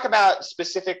 let's talk about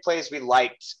specific plays we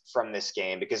liked from this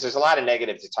game because there's a lot of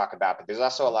negative to talk about, but there's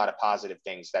also a lot of positive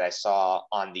things that I saw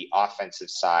on the offensive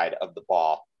side of the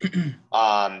ball.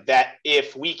 That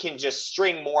if we can just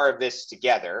string more of this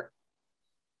together,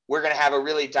 we're going to have a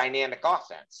really dynamic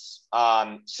offense.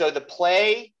 So the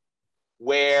play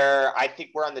where I think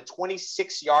we're on the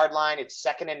 26-yard line, it's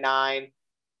 2nd and 9.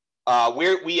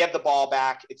 We have the ball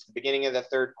back. It's the beginning of the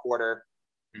third quarter.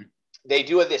 They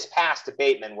do this pass to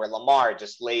Bateman where Lamar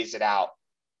just lays it out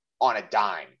on a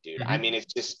dime, dude. Mm-hmm.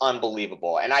 It's just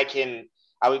unbelievable. And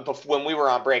when we were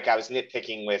on break, I was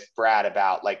nitpicking with Brad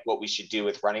about what we should do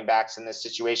with running backs in this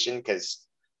situation because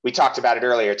we talked about it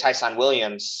earlier. Tyson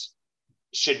Williams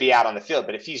should be out on the field,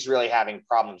 but if he's really having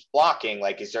problems blocking,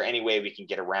 is there any way we can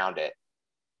get around it?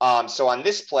 So on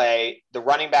this play, the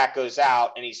running back goes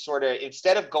out and he's sort of,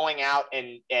 instead of going out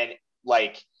and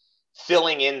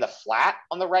filling in the flat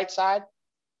on the right side,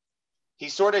 he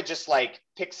sort of just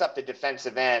picks up the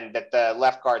defensive end that the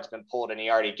left guard's been pulled and he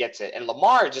already gets it. And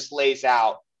Lamar just lays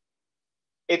out.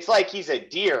 It's like he's a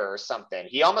deer or something.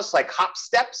 He almost hop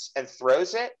steps and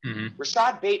throws it. Mm-hmm.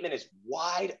 Rashad Bateman is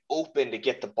wide open to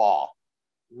get the ball.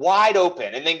 Wide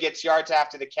open, and then gets yards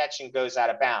after the catch and goes out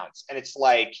of bounds. And it's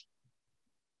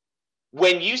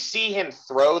when you see him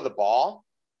throw the ball,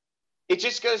 it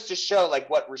just goes to show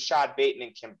what Rashad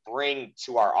Bateman can bring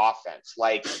to our offense.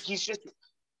 He's just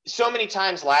so many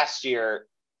times last year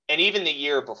and even the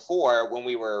year before when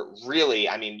we were really,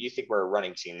 you think we're a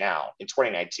running team now. In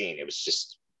 2019, it was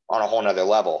just on a whole nother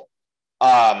level.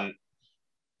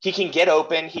 He can get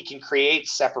open. He can create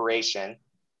separation.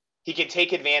 He can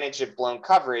take advantage of blown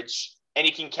coverage, and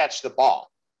he can catch the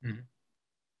ball. Mm-hmm.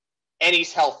 And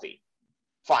he's healthy,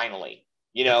 finally.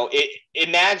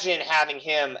 Imagine having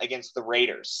him against the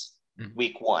Raiders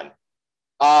week 1.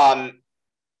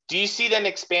 Do you see them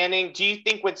expanding? Do you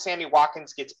think when Sammy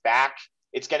Watkins gets back,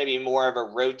 it's going to be more of a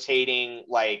rotating,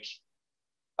 wide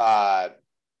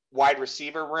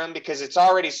receiver room? Because it's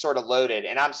already sort of loaded.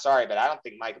 And I'm sorry, but I don't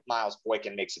think Miles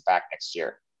Boykin makes it back next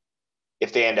year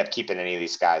if they end up keeping any of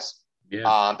these guys.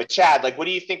 Yeah. But Chad, what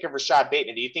do you think of Rashad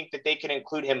Bateman? Do you think that they can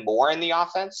include him more in the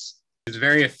offense? He's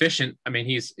very efficient. I mean,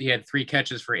 he had 3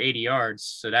 catches for 80 yards,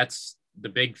 so that's the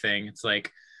big thing. It's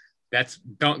like that's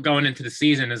going into the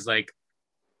season is like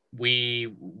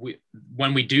we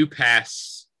when we do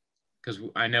pass, because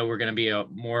I know we're going to be a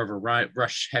more of a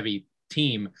rush heavy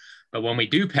team, but when we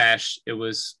do pass, it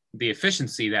was the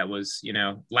efficiency that was, you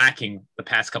know, lacking the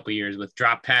past couple of years with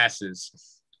drop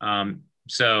passes.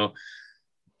 So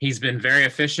he's been very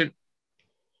efficient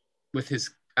with his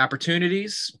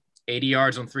opportunities. 80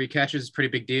 yards on 3 catches is a pretty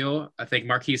big deal. I think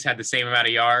Marquise had the same amount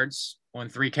of yards on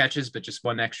 3 catches, but just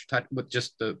one extra touch with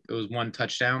it was 1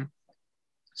 touchdown.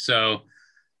 So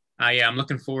yeah, I'm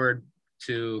looking forward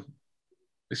to,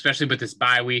 especially with this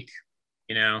bye week,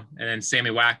 you know, and then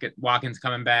Sammy Watkins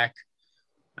coming back.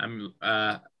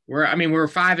 We're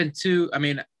 5-2. I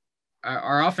mean,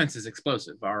 our offense is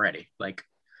explosive already. Like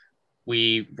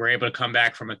we were able to come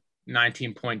back from a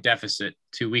 19-point deficit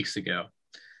 2 weeks ago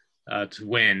to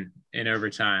win in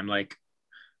overtime. Like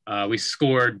we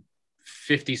scored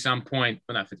 50 some point.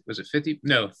 Well, not 50, was it 50?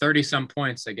 No, 30 some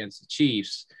points against the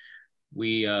Chiefs.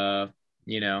 We,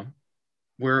 you know,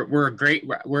 we're a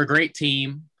great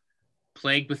team,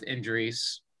 plagued with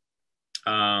injuries,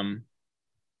 and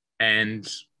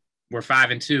we're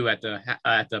 5-2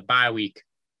 at the bye week,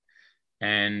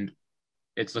 and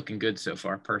it's looking good so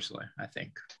far. Personally, I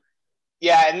think.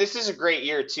 Yeah, and this is a great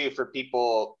year too for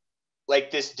people.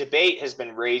 Like this debate has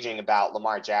been raging about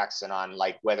Lamar Jackson on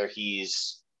like whether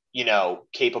he's, you know,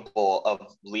 capable of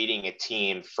leading a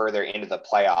team further into the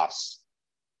playoffs.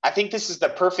 I think this is the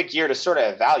perfect year to sort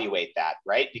of evaluate that,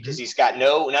 right? Because he's got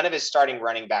none of his starting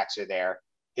running backs are there.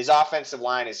 His offensive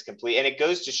line is complete. And it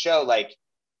goes to show like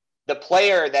the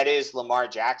player that is Lamar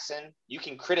Jackson, you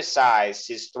can criticize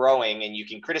his throwing and you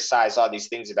can criticize all these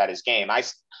things about his game.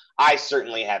 I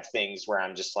certainly have things where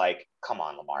I'm just like, come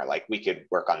on, Lamar, like we could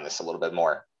work on this a little bit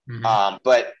more.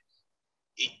 But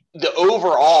the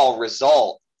overall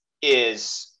result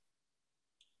is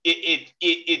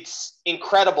it's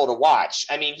incredible to watch.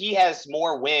 I mean, he has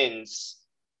more wins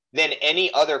than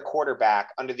any other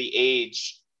quarterback under the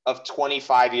age of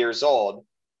 25 years old.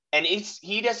 And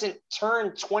he doesn't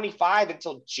turn 25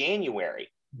 until January.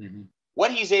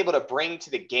 What he's able to bring to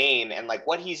the game and like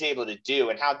what he's able to do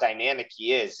and how dynamic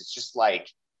he is, it's just like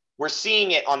we're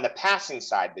seeing it on the passing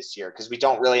side this year because we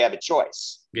don't really have a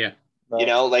choice. Yeah. You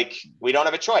know, like we don't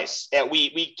have a choice.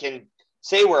 We can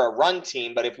say we're a run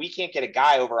team, but if we can't get a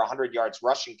guy over 100 yards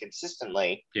rushing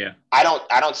consistently, I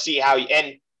don't see how.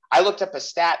 And I looked up a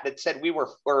stat that said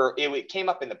it came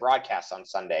up in the broadcast on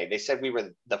Sunday. They said we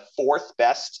were the 4th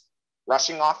best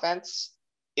rushing offense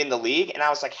in the league, and I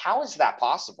was like, how is that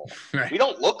possible? Right. We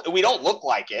don't look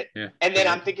like it. Yeah. And then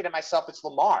I'm thinking to myself, it's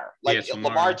Lamar. Like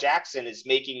Lamar Jackson is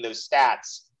making those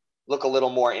stats look a little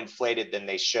more inflated than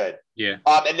they should. Yeah.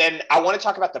 And then I want to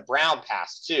talk about the Brown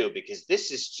pass too, because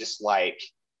this is just like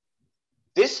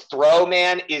this throw,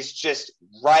 man, is just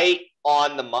right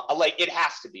on the like it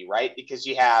has to be right because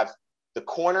you have the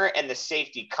corner and the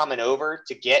safety coming over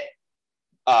to get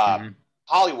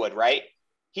Hollywood, right?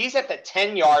 He's at the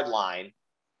 10-yard line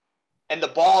and the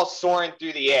ball's soaring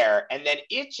through the air, and then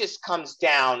it just comes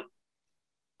down.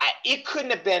 It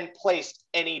couldn't have been placed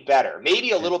any better.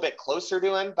 Maybe a little bit closer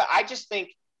to him, but I just think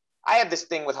I have this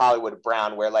thing with Hollywood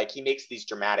Brown where like he makes these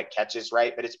dramatic catches,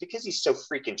 right? But it's because he's so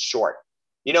freaking short.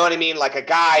 You know what I mean? Like a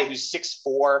guy who's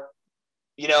 6'4",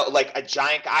 you know, like a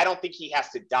giant. I don't think he has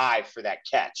to dive for that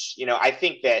catch. You know, I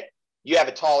think that you have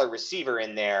a taller receiver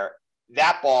in there.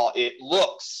 That ball, it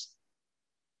looks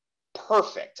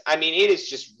perfect. I mean, it is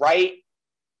just right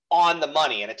on the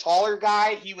money. And a taller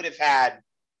guy, he would have had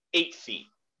 8 feet.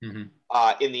 In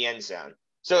the end zone.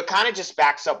 So it kind of just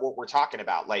backs up what we're talking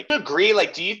about. Like, do you agree?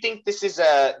 Like, do you think this is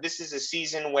a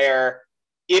season where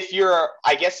if you're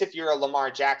a Lamar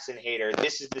Jackson hater,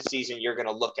 this is the season you're going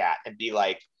to look at and be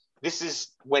like, this is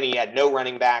when he had no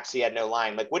running backs, he had no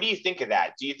line. Like, what do you think of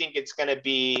that? Do you think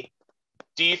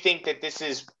that this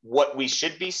is what we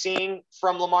should be seeing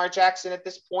from Lamar Jackson at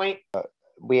this point?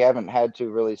 We haven't had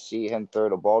to really see him throw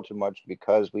the ball too much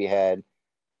because we had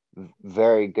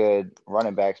very good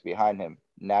running backs behind him.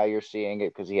 Now you're seeing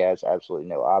it because he has absolutely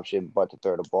no option but to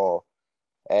throw the ball,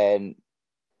 and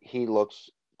he looks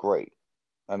great.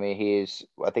 I mean,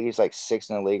 I think he's like 6th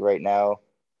in the league right now.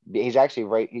 He's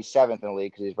actually he's 7th in the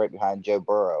league because he's right behind Joe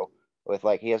Burrow with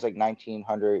he has like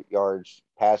 1,900 yards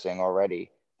passing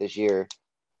already this year.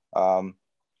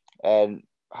 And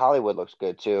Hollywood looks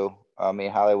good too. I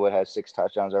mean, Hollywood has 6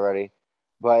 touchdowns already,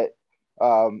 but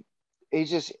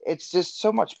it's just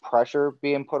so much pressure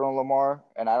being put on Lamar,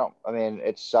 and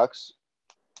it sucks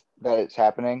that it's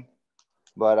happening,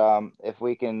 but if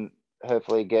we can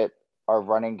hopefully get our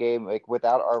running game, like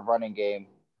without our running game,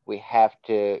 we have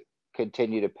to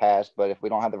continue to pass. But if we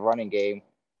don't have the running game,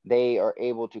 they are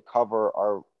able to cover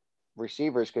our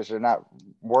receivers because they're not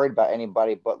worried about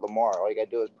anybody but Lamar. All you got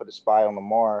to do is put a spy on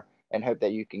Lamar and hope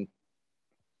that you can,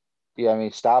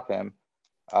 stop him.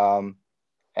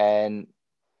 And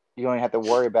you don't have to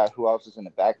worry about who else is in the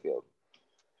backfield.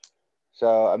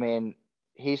 So, I mean,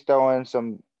 he's throwing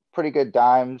some pretty good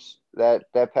dimes.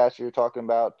 That pass you're talking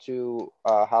about to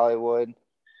Hollywood,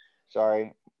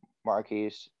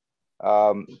 Marquise,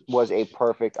 was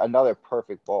another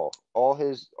perfect ball. All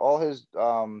his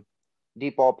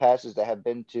deep ball passes that have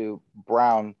been to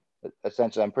Brown,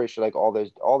 essentially, I'm pretty sure like all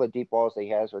the deep balls that he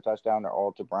has for a touchdown are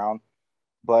all to Brown,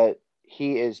 but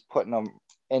he is putting them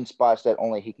in spots that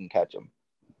only he can catch them.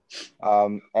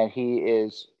 And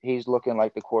he's looking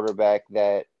like the quarterback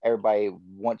that everybody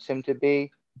wants him to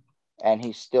be, and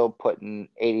he's still putting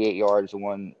 88 yards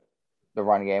on the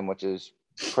running game, which is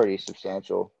pretty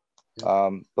substantial.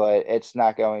 But it's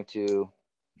not going to,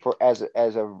 as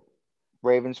a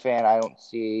Ravens fan, I don't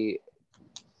see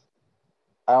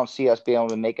us being able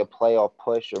to make a playoff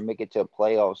push or make it to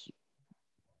playoffs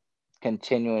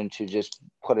continuing to just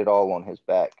put it all on his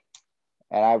back.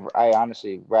 And I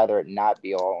honestly rather it not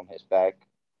be all on his back.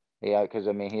 Yeah, because,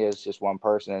 I mean, he is just one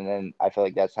person, and then I feel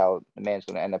like that's how the man's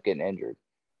going to end up getting injured.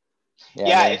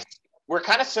 We're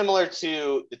kind of similar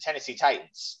to the Tennessee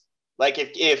Titans. Like,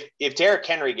 if Derrick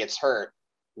Henry gets hurt,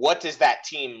 what does that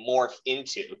team morph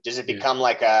into? Does it become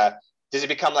like a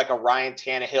Ryan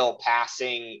Tannehill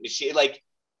passing machine? Like,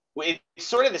 it's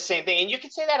sort of the same thing. And you can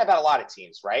say that about a lot of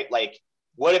teams, right? Like,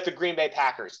 what if the Green Bay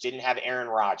Packers didn't have Aaron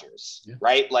Rodgers,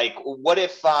 right? Like, what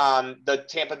if the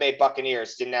Tampa Bay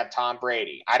Buccaneers didn't have Tom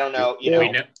Brady? I don't know.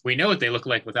 We know what they look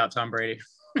like without Tom Brady.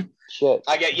 Shit.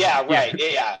 Right.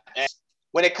 Yeah. And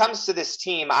when it comes to this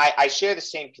team, I share the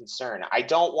same concern. I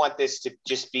don't want this to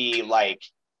just be like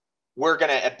we're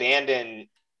going to abandon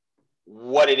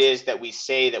what it is that we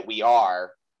say that we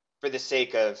are for the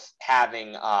sake of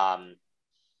having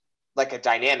like a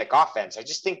dynamic offense. I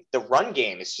just think the run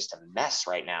game is just a mess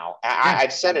right now.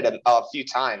 I've said it a few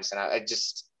times, and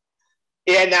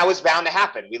and that was bound to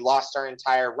happen. We lost our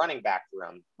entire running back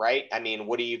room, right? I mean,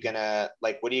 what are you gonna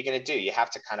do? You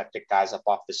have to kind of pick guys up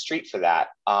off the street for that.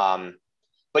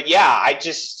 But yeah,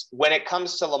 when it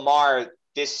comes to Lamar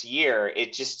this year,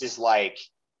 it just is like,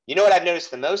 you know what I've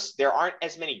noticed the most? There aren't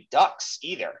as many ducks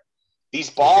either. These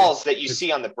balls that you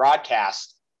see on the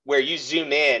broadcast where you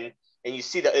zoom in and you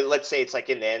see let's say it's like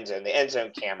in the end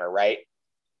zone camera, right?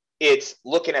 It's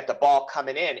looking at the ball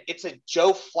coming in. It's a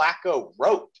Joe Flacco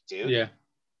rope, dude. Yeah.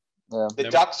 The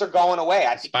ducks are going away.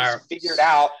 I think he's figured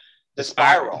out the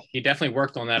spiral. He definitely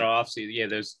worked on that offseason. Yeah,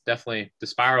 there's definitely the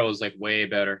spiral is like way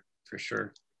better for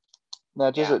sure.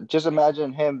 Now, just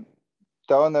imagine him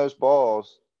throwing those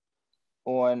balls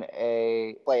on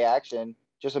a play action.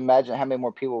 Just imagine how many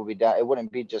more people would be down. It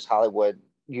wouldn't be just Hollywood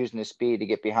using his speed to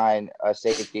get behind a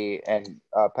safety and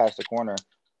past the corner.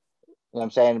 You know what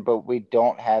I'm saying? But we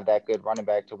don't have that good running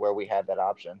back to where we have that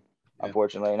option,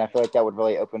 unfortunately. And I feel like that would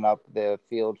really open up the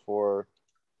field for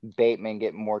Bateman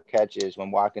getting more catches.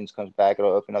 When Watkins comes back,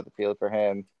 it'll open up the field for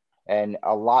him. And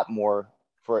a lot more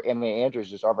for Emily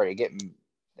Andrews is already getting,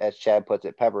 as Chad puts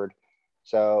it, peppered.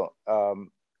 So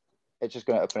it's just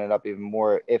going to open it up even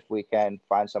more if we can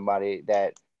find somebody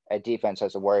that a defense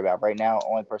has to worry about. Right now,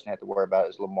 only person they have to worry about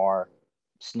is Lamar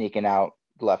sneaking out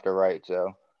left or right.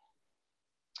 So,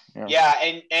 yeah,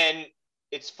 and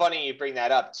it's funny you bring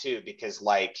that up too, because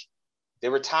like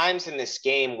there were times in this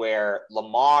game where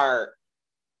Lamar,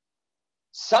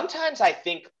 sometimes I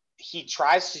think he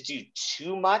tries to do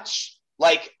too much.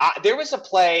 Like there was a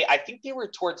play, I think they were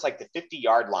towards like the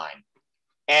 50-yard line,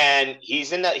 and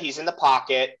he's in the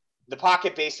pocket. The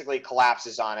pocket basically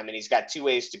collapses on him, and he's got two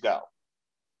ways to go.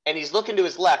 And he's looking to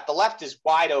his left. The left is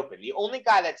wide open. The only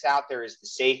guy that's out there is the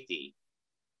safety.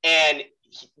 And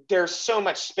there's so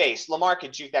much space. Lamar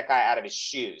could juke that guy out of his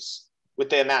shoes with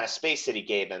the amount of space that he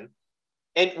gave him.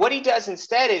 And what he does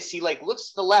instead is he like looks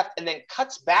to the left and then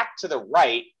cuts back to the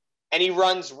right, and he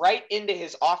runs right into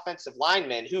his offensive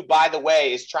lineman, who, by the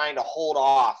way, is trying to hold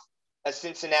off a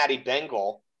Cincinnati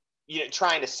Bengal,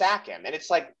 trying to sack him. And it's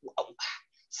like,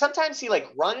 sometimes he like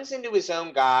runs into his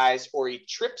own guys, or he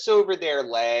trips over their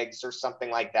legs or something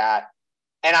like that.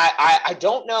 And I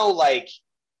don't know, like,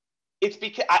 it's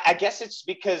because I guess it's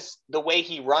because the way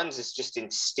he runs is just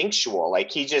instinctual.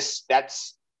 Like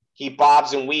he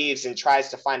bobs and weaves and tries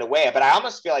to find a way. But I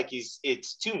almost feel like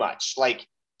it's too much. Like,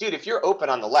 dude, if you're open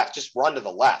on the left, just run to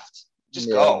the left. Just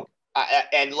go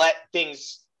and let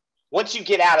things. Once you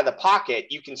get out of the pocket,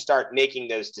 you can start making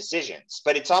those decisions.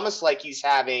 But it's almost like he's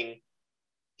having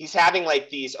he's having like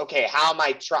these, okay, how am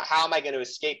I going to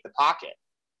escape the pocket?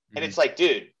 And it's like,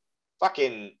 dude,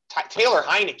 fucking Taylor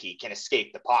Heineke can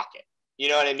escape the pocket. You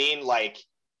know what I mean? Like,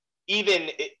 even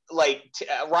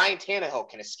Ryan Tannehill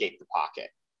can escape the pocket.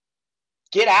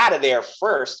 Get out of there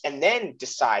first and then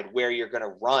decide where you're going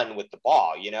to run with the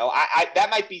ball. You know, I that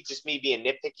might be just me being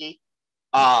nitpicky.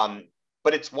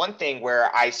 But it's one thing where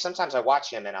sometimes I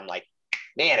watch him and I'm like,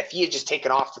 man, if he had just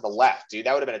taken off to the left, dude,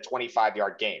 that would have been a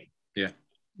 25-yard game. Yeah.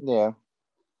 Yeah.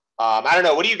 I don't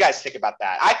know. What do you guys think about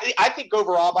that? I think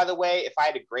overall, by the way, if I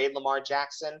had to grade Lamar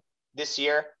Jackson this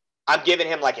year, I'm giving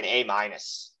him like an A-.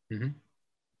 Mm-hmm.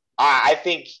 I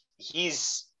think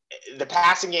the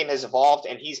passing game has evolved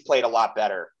and he's played a lot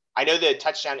better. I know the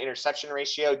touchdown interception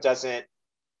ratio doesn't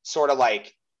sort of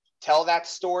like tell that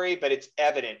story, but it's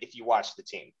evident if you watch the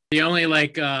team. The only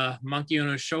monkey on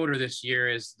his shoulder this year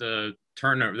is the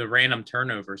turnover, the random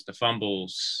turnovers, the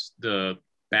fumbles, the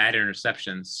bad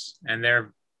interceptions, and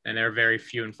they're very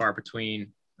few and far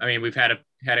between. I mean, we've had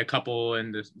a couple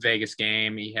in the Vegas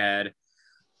game. He had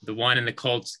the one in the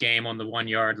Colts game on the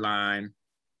 1-yard line.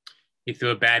 He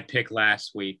threw a bad pick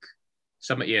last week.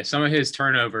 Some of his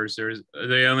turnovers are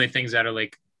the only things that are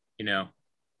like, you know,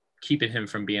 keeping him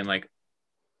from being like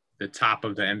the top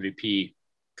of the MVP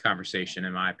conversation,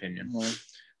 in my opinion. Mm-hmm.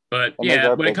 But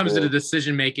yeah, when it comes to the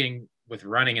decision making with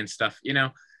running and stuff, you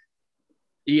know,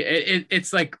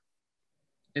 it's like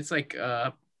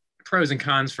pros and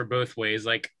cons for both ways.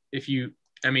 Like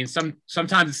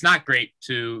sometimes it's not great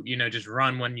to, you know, just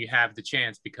run when you have the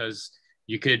chance because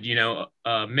you could, you know,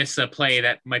 miss a play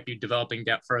that might be developing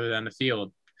further down the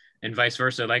field and vice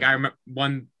versa. Like I remember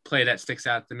one play that sticks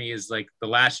out to me is like the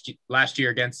last year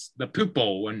against the Poop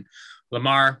Bowl when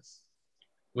Lamar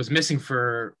was missing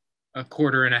for a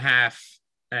quarter and a half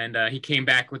and he came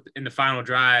back in the final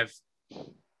drive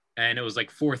and it was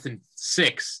like 4th and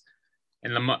 6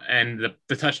 and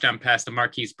the touchdown pass to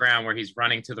Marquise Brown where he's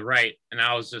running to the right. And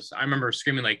I remember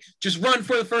screaming like, just run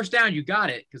for the first down. You got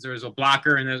it. Cause there was a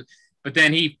blocker but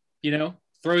then he, you know,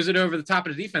 throws it over the top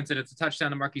of the defense and it's a touchdown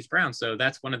to Marquise Brown. So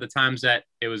that's one of the times that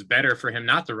it was better for him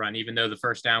not to run, even though the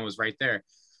first down was right there.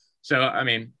 So, I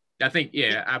mean, I think,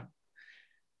 yeah,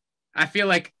 I feel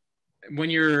like when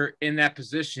you're in that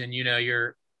position, you know,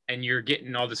 you're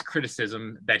getting all this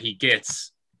criticism that he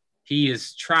gets, he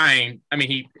is trying. I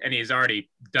mean, he's already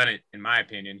done it, in my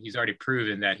opinion. He's already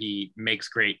proven that he makes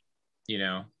great, you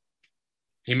know,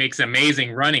 he makes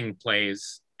amazing running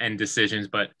plays and decisions,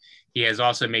 but he has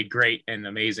also made great and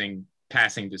amazing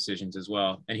passing decisions as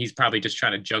well. And he's probably just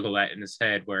trying to juggle that in his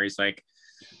head where he's like,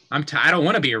 I don't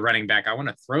want to be a running back. I want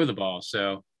to throw the ball.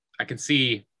 So I can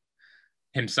see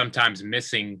him sometimes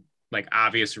missing like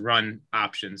obvious run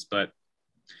options, but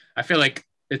I feel like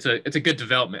it's a good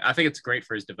development. I think it's great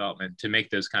for his development to make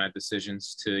those kind of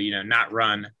decisions to, you know, not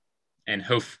run and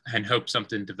hope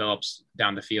something develops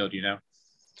down the field, you know?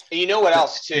 You know what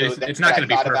else too? It's not going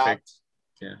to be perfect. About?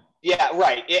 Yeah. Yeah,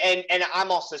 right. And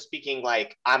I'm also speaking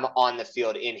like I'm on the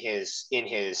field in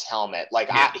his helmet. Like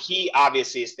yeah. He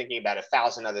obviously is thinking about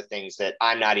 1,000 other things that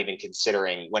I'm not even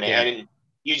considering and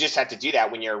you just have to do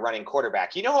that when you're a running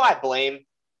quarterback. You know who I blame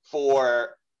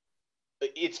for?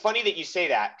 It's funny that you say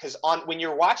that because when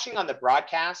you're watching on the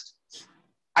broadcast,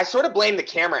 I sort of blame the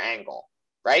camera angle,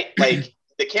 right? Like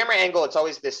the camera angle, it's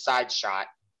always this side shot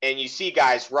and you see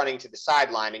guys running to the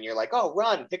sideline and you're like, oh,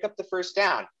 run, pick up the first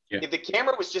down. Yeah. If the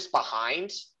camera was just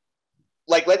behind,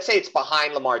 like let's say it's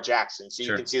behind Lamar Jackson, so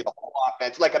you can see the whole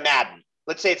offense, like a Madden.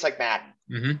 Let's say it's like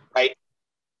Madden, right?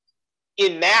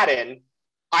 In Madden,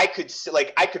 I could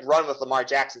run with Lamar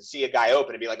Jackson, see a guy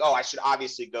open, and be like, oh, I should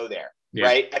obviously go there,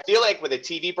 right? I feel like with a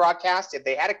TV broadcast, if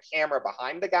they had a camera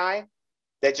behind the guy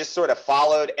that just sort of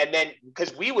followed, and then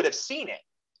because we would have seen it,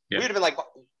 we would have been like,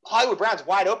 Hollywood Brown's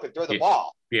wide open, throw the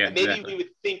ball. Yeah, and maybe we would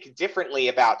think differently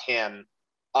about him.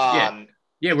 Yeah,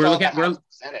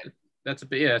 that's a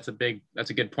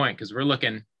good point because we're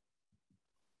looking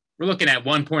at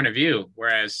one point of view,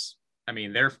 whereas I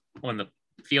mean they're on the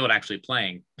field actually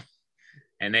playing,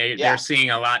 and they're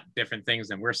seeing a lot different things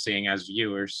than we're seeing as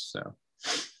viewers. So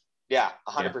yeah,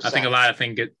 100%. I think a lot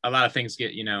of things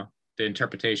get, you know, the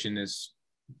interpretation is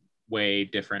way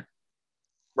different.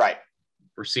 Right.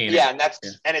 We're seeing and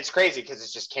it's crazy because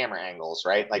it's just camera angles,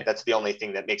 right? Like that's the only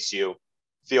thing that makes you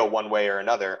feel one way or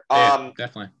another.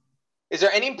 Definitely. Is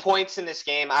there any points in this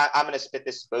game? I'm going to spit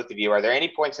this to both of you. Are there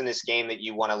any points in this game that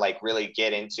you want to like really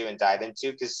get into and dive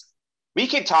into? Because we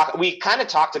kind of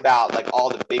talked about like all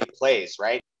the big plays,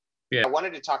 right? Yeah. I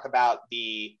wanted to talk about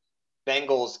the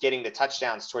Bengals getting the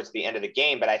touchdowns towards the end of the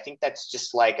game, but I think that's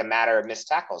just like a matter of missed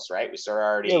tackles, right? We sort of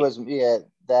already. It was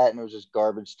that, and it was just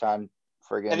garbage time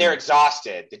friggin'. And they're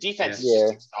exhausted. The defense is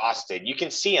Yeah. just exhausted. You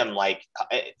can see them like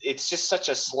it's just such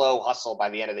a slow hustle by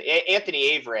the end of the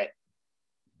Anthony Averett.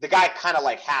 The guy kind of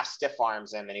like half stiff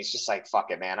arms him, and he's just like,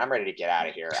 "Fuck it, man. I'm ready to get out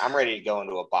of here. I'm ready to go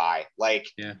into a bye. Like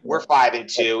we're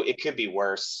 5-2. It could be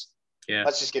worse. Yeah.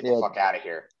 Let's just get the fuck out of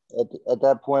here." At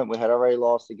that point, we had already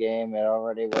lost the game, and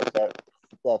already was that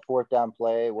fourth down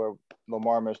play where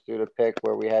Lamar missed through the pick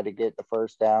where we had to get the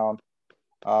first down.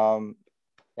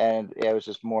 And it was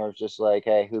just more of just like,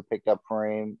 hey, who picked up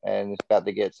Kareem and it's about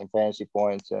to get some fantasy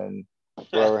points, and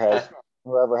whoever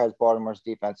has Baltimore's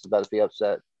defense is about to be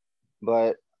upset.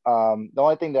 But the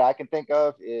only thing that I can think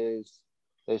of is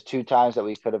there's 2 times that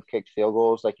we could have kicked field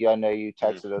goals. Like I know you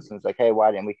texted us and it's like, hey,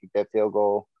 why didn't we kick that field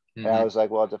goal? And I was like,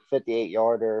 well, it's a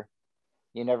 58-yarder.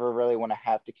 You never really want to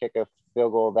have to kick a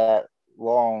field goal that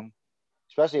long,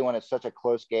 especially when it's such a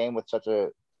close game with such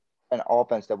an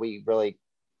offense that we really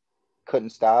couldn't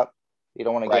stop. You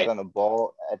don't want to give them the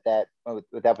ball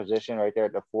with that position right there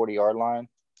at the 40-yard line.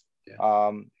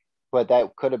 Yeah. But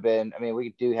that could have been. I mean,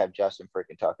 we do have Justin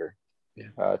freaking Tucker. Yeah.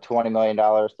 $20 million,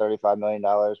 $35 million,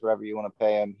 whatever you want to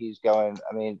pay him. He's going.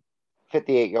 I mean,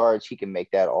 58 yards. He can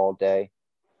make that all day.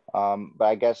 But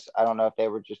I guess I don't know if they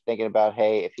were just thinking about,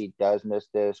 hey, if he does miss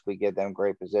this, we give them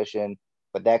great position.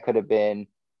 But that could have been.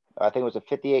 I think it was a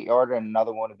 58-yarder, and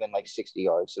another one would have been like 60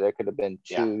 yards. So there could have been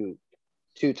two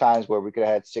times where we could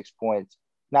have had 6 points.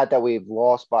 Not that we've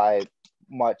lost by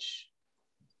much,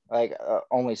 like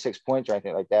only 6 points or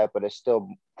anything like that, but it's still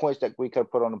points that we could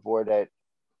have put on the board that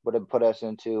would have put us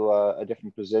into a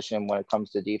different position when it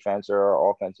comes to defense or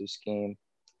our offensive scheme.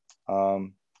 But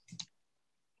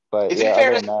is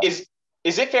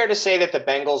it fair to say that the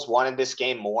Bengals wanted this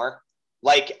game more?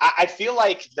 Like, I feel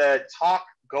like the talk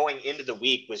going into the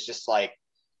week was just like,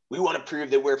 we want to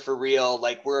prove that we're for real.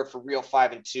 Like, we're for real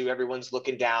 5-2. Everyone's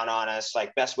looking down on us.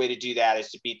 Like, best way to do that is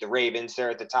to beat the Ravens.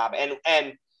 They're at the top.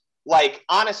 And like,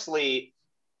 honestly,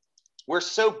 we're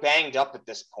so banged up at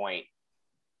this point.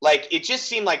 Like, it just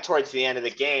seemed like towards the end of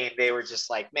the game, they were just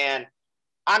like, man,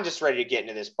 I'm just ready to get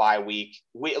into this bye week.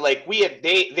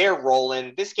 They're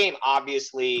rolling. This game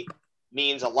obviously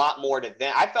means a lot more to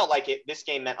them. I felt like this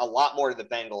game meant a lot more to the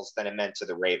Bengals than it meant to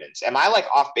the Ravens. Am I like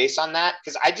off base on that?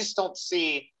 Because I just don't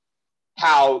see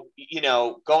how,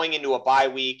 going into a bye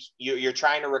week, you're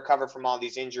trying to recover from all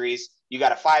these injuries. You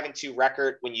got a 5-2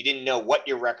 record when you didn't know what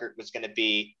your record was going to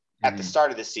be at the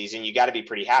start of the season. You got to be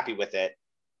pretty happy with it.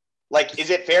 Like, is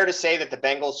it fair to say that the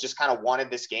Bengals just kind of wanted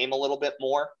this game a little bit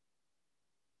more?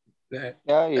 Yeah,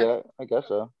 I guess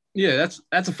so. Yeah,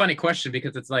 that's a funny question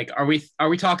because it's like, are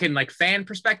we talking like fan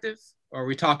perspective or are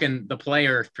we talking the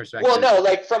player perspective? Well, no,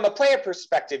 like from a player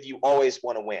perspective, you always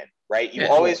want to win, right? You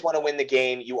always want to win the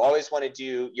game. You always want to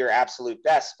do your absolute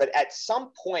best. But at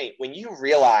some point when you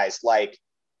realize, like,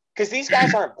 because these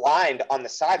guys aren't blind on the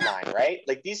sideline, right?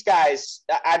 Like these guys,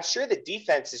 I'm sure the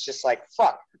defense is just like,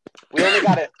 fuck, we only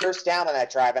got a first down on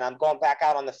that drive and I'm going back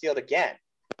out on the field again.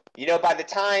 By the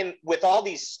time with all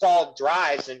these stalled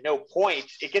drives and no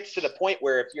points, it gets to the point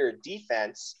where if you're a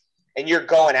defense and you're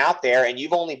going out there and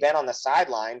you've only been on the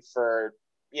sideline for,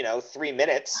 3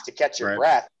 minutes to catch your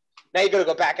breath, now you got to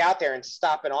go back out there and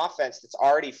stop an offense that's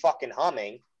already fucking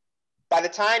humming. By the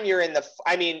time you're in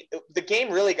the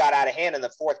game really got out of hand in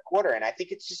the fourth quarter. And I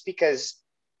think it's just because,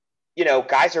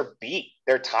 guys are beat.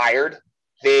 They're tired.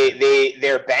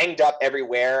 They're banged up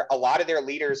everywhere. A lot of their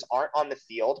leaders aren't on the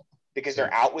field because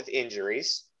they're out with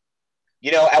injuries.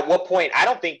 At what point, I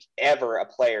don't think ever a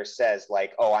player says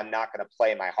like, oh, I'm not going to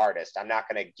play my hardest. I'm not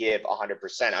going to give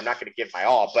 100%. I'm not going to give my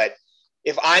all. But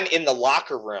if I'm in the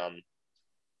locker room,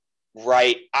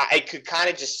 right, I could kind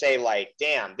of just say like,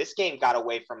 damn, this game got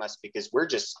away from us because we're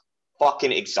just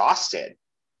fucking exhausted.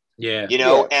 Yeah.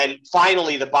 And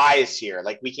finally the bye is here.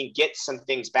 Like we can get some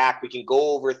things back. We can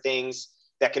go over things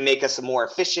that can make us more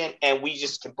efficient, and we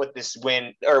just can put this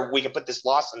win, or we can put this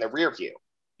loss in the rear view.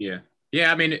 Yeah.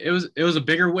 Yeah. I mean, it was a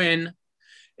bigger win.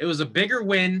 It was a bigger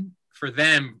win for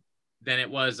them than it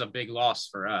was a big loss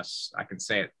for us. I can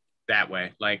say it that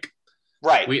way. Like,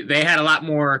 right. They had a lot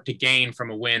more to gain from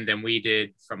a win than we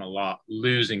did from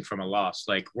losing from a loss.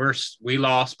 Like we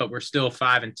lost, but we're still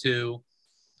 5-2.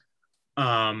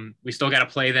 We still got to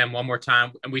play them one more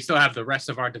time, and we still have the rest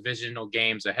of our divisional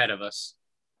games ahead of us.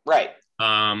 Right.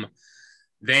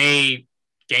 They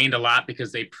gained a lot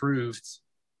because they proved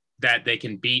that they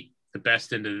can beat the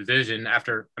best in the division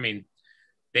after,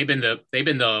 they've been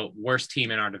the worst team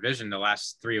in our division the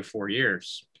last 3 or 4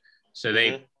 years. So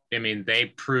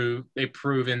they've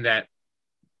proven that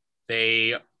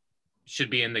they should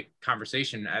be in the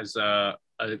conversation as a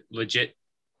legit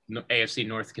AFC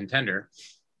North contender.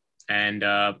 And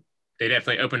they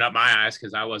definitely opened up my eyes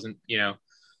because I wasn't,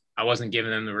 I wasn't giving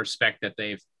them the respect that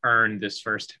they've earned this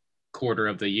first quarter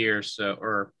of the year,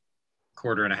 or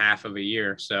quarter and a half of a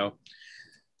year. So,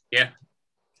 yeah,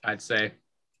 I'd say.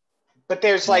 But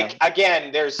there's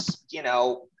again, there's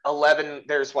 11.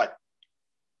 There's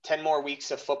 10 more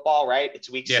weeks of football, right? It's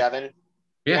week 7.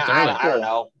 Yeah, I don't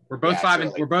know. We're both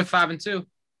 5-2.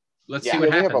 Let's see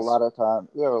what happens. We have a lot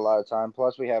of time.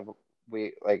 Plus, we have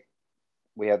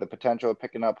the potential of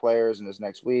picking up players in this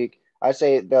next week. I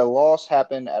say the loss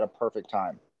happened at a perfect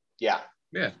time. Yeah.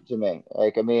 To me,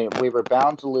 we were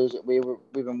bound to lose it. We've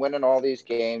been winning all these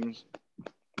games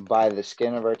by the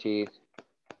skin of our teeth,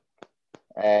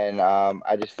 and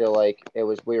I just feel like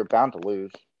we were bound to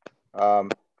lose.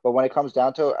 But when it comes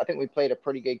down to it, I think we played a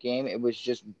pretty good game. It was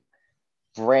just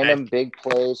random big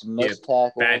plays, missed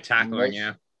tackles, bad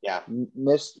tackling,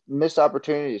 missed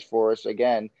opportunities for us.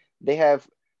 Again, they have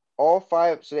all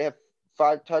 5. So they have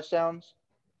 5 touchdowns,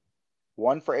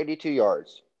 1 for 82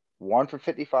 yards, 1 for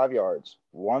 55 yards,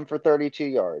 1 for 32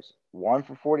 yards, 1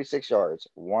 for 46 yards,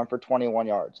 1 for 21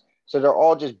 yards. So they're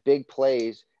all just big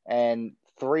plays, and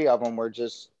 3 of them were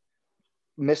just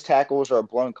missed tackles or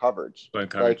blown coverage.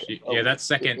 That's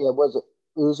second. Yeah, was it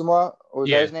Uzuma? Was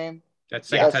that his name? That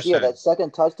second touchdown. Yeah, that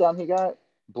second touchdown he got.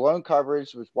 Blown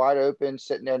coverage, was wide open,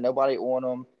 sitting there, nobody on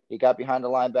him. He got behind the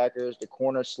linebackers, the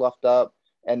corner sloughed up,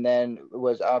 and then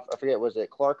I forget, was it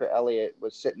Clark or Elliott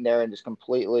was sitting there and just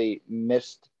completely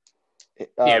misjudged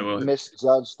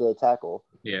the tackle.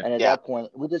 Yeah. And at that point,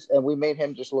 we made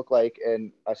him just look like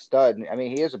a stud. I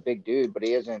mean, he is a big dude, but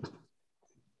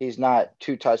he's not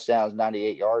 2 touchdowns,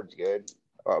 98 yards good.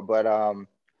 But I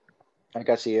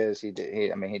guess he is. He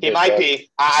might be.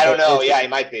 I don't know. Yeah, he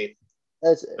might be.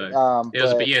 That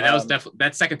was definitely,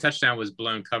 that second touchdown was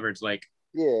blown coverage. Like,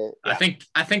 I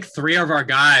think 3 of our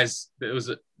guys, it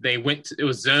was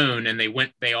zone, and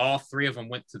they all 3 of them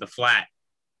went to the flat.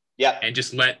 Yeah. And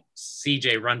just let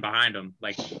CJ run behind them.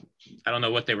 Like, I don't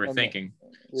know what they were thinking.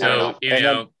 Yeah.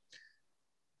 So,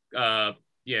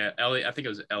 Elliott, I think it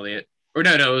was Elliott. Or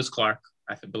no, it was Clark,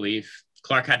 I believe.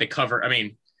 Clark had to cover. I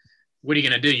mean, what are you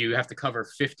going to do? You have to cover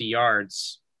 50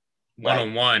 yards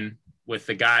one-on-one with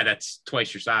the guy that's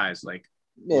twice your size. Like,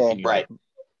 right.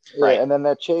 Right. And then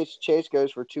that Chase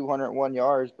goes for 201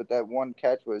 yards, but that one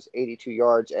catch was 82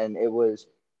 yards, and it was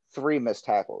 3 missed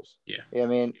tackles. Yeah. You know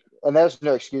what I mean? And there's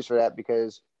no excuse for that,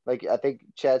 because, like, I think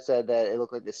Chad said that it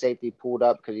looked like the safety pulled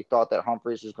up because he thought that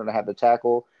Humphreys was going to have the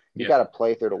tackle. You got to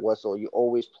play through the whistle. You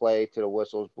always play till the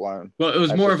whistle's blown. Well, it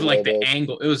was more of like the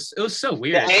angle. It was so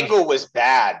weird. The angle was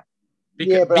bad.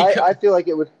 I feel like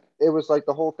it was like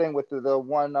the whole thing with the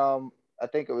one. I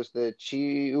think it was the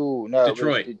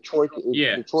Detroit. Detroit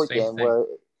game where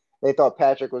they thought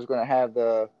Patrick was going to have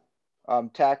the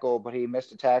tackle, but he missed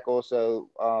the tackle. So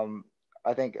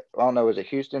I don't know, was it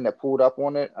Houston that pulled up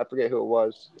on it? I forget who it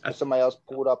was. Somebody else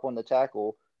pulled up on the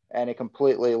tackle, and it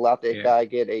completely let the guy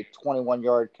get a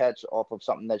 21-yard catch off of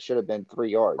something that should have been 3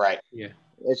 yards. Right. Yeah.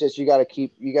 It's just you got to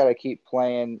keep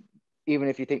playing. Even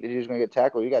if you think the dude's going to get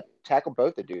tackled, you got to tackle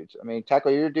both the dudes. I mean,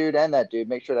 tackle your dude and that dude.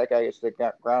 Make sure that guy gets to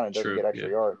the ground and doesn't get extra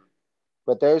yard.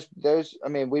 But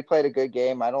we played a good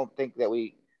game. I don't think that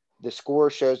the score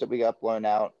shows that we got blown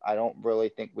out. I don't really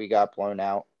think we got blown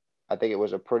out. I think it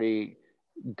was a pretty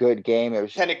good game. It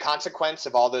was intended consequence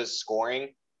of all those scoring,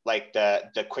 like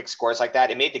the quick scores like that.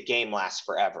 It made the game last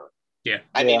forever. Yeah.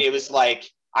 I mean, it was like,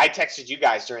 I texted you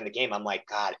guys during the game. I'm like,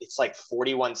 God, it's like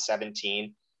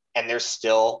 41-17. And there's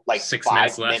still like 6 5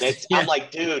 minutes. minutes. Yeah. I'm like,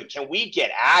 dude, can we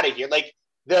get out of here? Like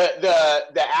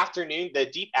the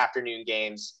deep afternoon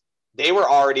games, they were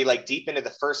already like deep into the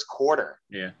first quarter.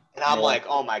 Yeah. And I'm like,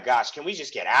 oh my gosh, can we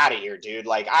just get out of here, dude?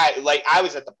 I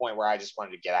was at the point where I just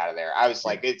wanted to get out of there. I was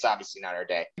like, it's obviously not our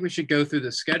day. We should go through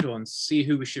the schedule and see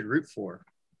who we should root for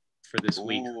this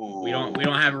week. We don't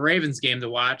have a Ravens game to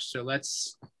watch, so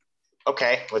let's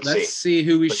see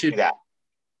who we should. Do that.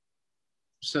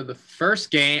 So the first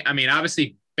game, I mean,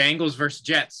 obviously Bengals versus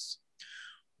Jets.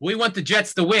 We want the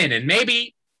Jets to win,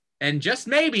 and just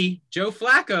maybe, Joe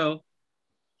Flacco,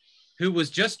 who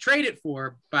was just traded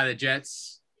for by the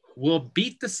Jets, will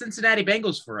beat the Cincinnati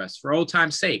Bengals for us, for old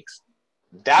time's sakes.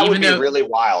 That would be really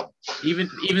wild. Even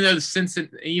though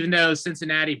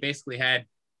Cincinnati basically had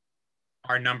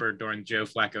our number during the Joe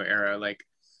Flacco era, like,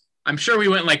 I'm sure we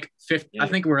went like 50. I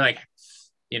think we're like,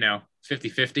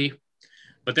 50-50.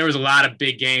 But there was a lot of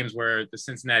big games where the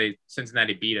Cincinnati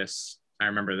beat us. I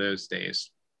remember those days.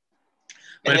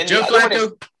 But if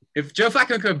Joe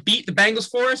Flacco could beat the Bengals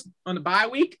for us on the bye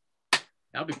week,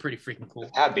 that would be pretty freaking cool.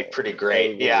 That would be pretty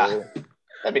great. Yeah.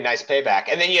 That'd be nice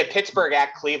payback. And then you have Pittsburgh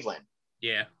at Cleveland.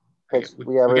 Yeah. We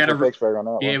got to root for Pittsburgh on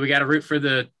that one. Yeah, we got to root for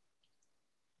the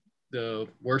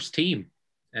worst team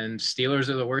and Steelers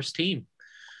are the worst team.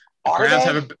 Browns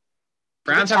have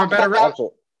a better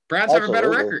record. Browns have a better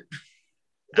record.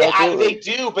 They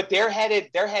do, but they're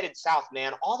headed south,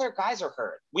 man. All their guys are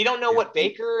hurt. We don't know what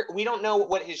Baker. We don't know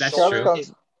what his shoulder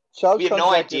is. We have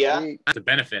no idea. That's a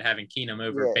benefit having Keenum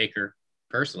over Baker.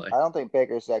 Personally, I don't think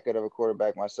Baker's that good of a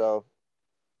quarterback myself.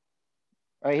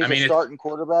 I mean, he's a starting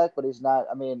quarterback, but he's not.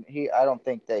 I mean, I don't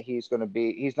think that he's going to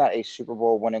be. He's not a Super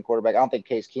Bowl winning quarterback. I don't think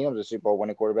Case Keenum's a Super Bowl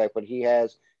winning quarterback, but he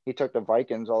took the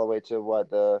Vikings all the way to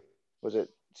was it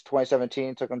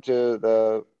 2017? Took them to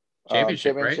the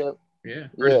championship. Right? Yeah,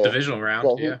 or the divisional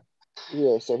round.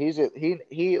 So So he's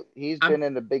been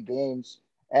in the big games,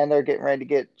 and they're getting ready to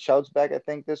get Chubbs back, I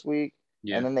think, this week.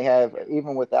 Yeah. And then they have,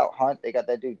 even without Hunt, they got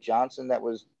that dude Johnson that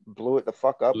blew it the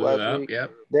fuck up last week.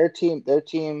 Yep. Their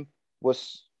team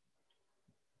was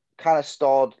kind of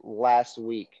stalled last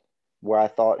week, where I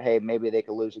thought, hey, maybe they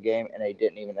could lose a game, and they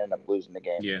didn't even end up losing the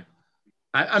game. Yeah.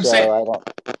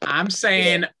 I'm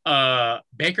saying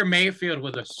Baker Mayfield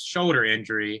with a shoulder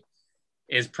injury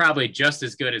is probably just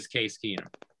as good as Case Keenum.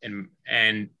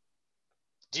 And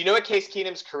do you know what Case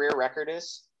Keenum's career record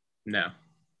is? No.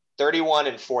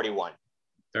 31-41.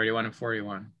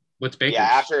 31-41. What's Baker's?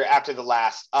 Yeah, after the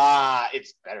last,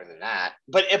 it's better than that.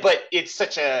 But it's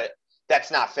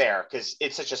that's not fair because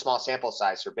it's such a small sample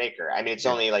size for Baker. I mean, it's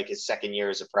only like his second year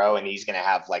as a pro, and he's going to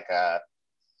have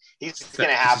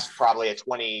probably a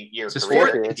 20-year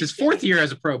career. It's his fourth year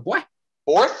as a pro. Boy.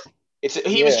 Fourth?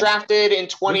 He was drafted in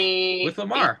 20 with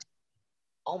Lamar.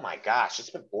 Oh my gosh,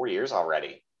 it's been 4 years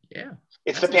already. Yeah.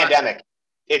 It's the pandemic.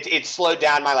 It slowed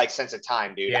down my sense of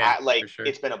time, dude. Yeah,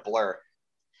 It's been a blur.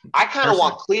 I kind of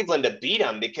want Cleveland to beat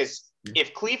them because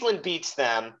if Cleveland beats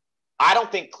them, I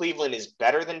don't think Cleveland is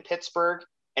better than Pittsburgh.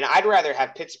 And I'd rather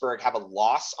have Pittsburgh have a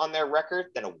loss on their record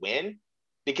than a win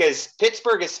because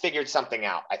Pittsburgh has figured something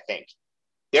out, I think.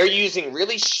 They're using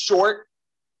really short,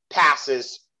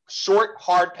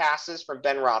 hard passes from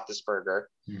Ben Roethlisberger.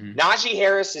 Mm-hmm. Najee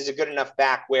Harris is a good enough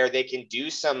back where they can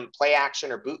do some play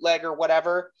action or bootleg or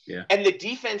whatever. Yeah. And the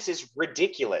defense is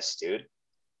ridiculous, dude.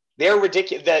 They're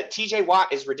ridiculous. The TJ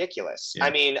Watt is ridiculous. Yeah. I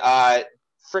mean,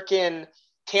 freaking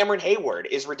Cameron Hayward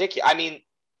is ridiculous. I mean,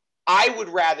 I would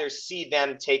rather see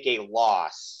them take a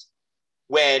loss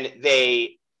when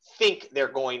they think they're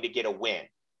going to get a win.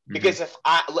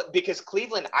 Mm-hmm. Because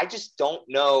Cleveland, I just don't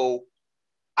know.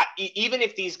 Even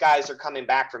if these guys are coming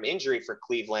back from injury for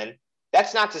Cleveland,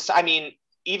 that's not to – I mean,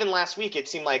 even last week it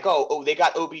seemed like, they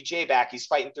got OBJ back. He's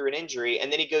fighting through an injury,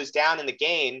 and then he goes down in the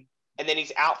game, and then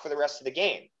he's out for the rest of the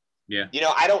game. Yeah. You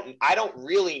know, I don't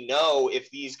really know if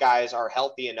these guys are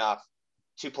healthy enough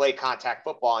to play contact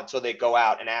football until they go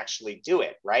out and actually do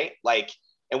it, right? Like,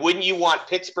 and wouldn't you want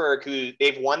Pittsburgh, who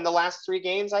they've won the last 3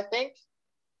 games, I think?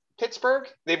 Pittsburgh?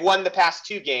 They've won the past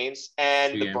 2 games,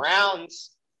 and the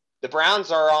Browns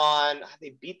are on –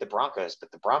 they beat the Broncos, but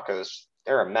the Broncos,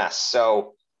 they're a mess.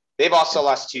 So they've also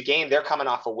lost 2 games. They're coming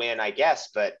off a win, I guess,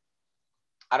 but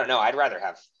I don't know. I'd rather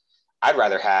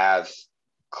have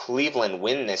Cleveland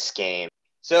win this game.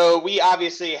 So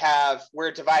we're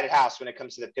a divided house when it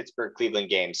comes to the Pittsburgh-Cleveland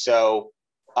game. So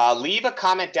leave a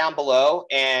comment down below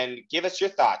and give us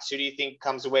your thoughts. Who do you think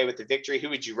comes away with the victory? Who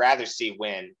would you rather see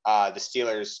win, the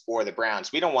Steelers or the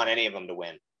Browns? We don't want any of them to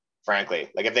win, frankly.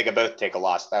 Like, if they could both take a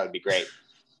loss, that would be great.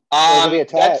 It could be a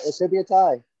tie. It could be a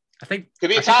tie. I think could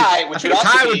be a tie. I think a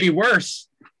tie would be worse,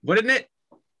 wouldn't it?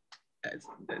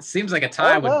 It seems like a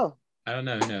tie would. I don't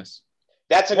know. Who knows?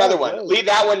 That's another one. Leave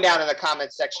that one down in the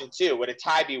comments section too. Would a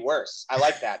tie be worse? I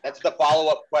like that. That's the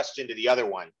follow-up question to the other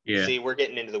one. Yeah. See, we're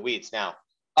getting into the weeds now.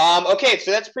 Okay, so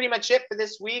that's pretty much it for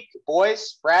this week,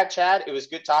 boys. Brad, Chad, it was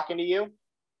good talking to you.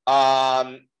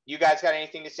 You guys got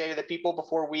anything to say to the people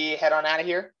before we head on out of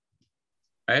here?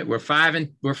 All right, we're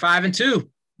 5-2.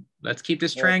 Let's keep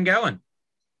this trend going.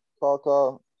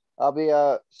 Call. I'll be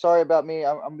sorry about me.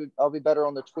 I'll be better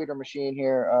on the tweeter machine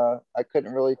here. I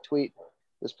couldn't really tweet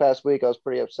this past week. I was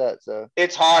pretty upset. So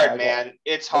it's hard, man.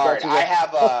 It's hard. I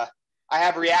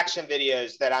have reaction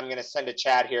videos that I'm gonna send to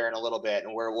Chad here in a little bit,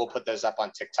 and we'll put those up on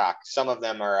TikTok. Some of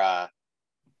them are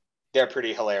they're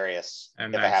pretty hilarious,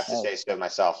 if I have to say so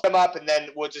myself. Put them up, and then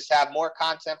we'll just have more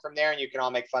content from there, and you can all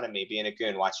make fun of me being a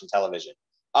goon watching television.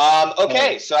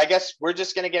 Okay, so I guess we're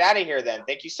just gonna get out of here then.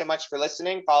 Thank you so much for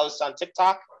listening. Follow us on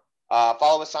TikTok.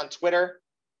 Follow us on Twitter.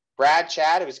 Brad,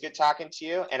 Chad, it was good talking to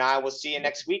you, and I will see you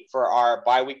next week for our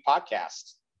bi-week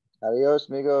podcast. Adios,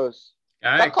 amigos.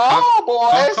 All right, call,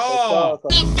 boys. Call.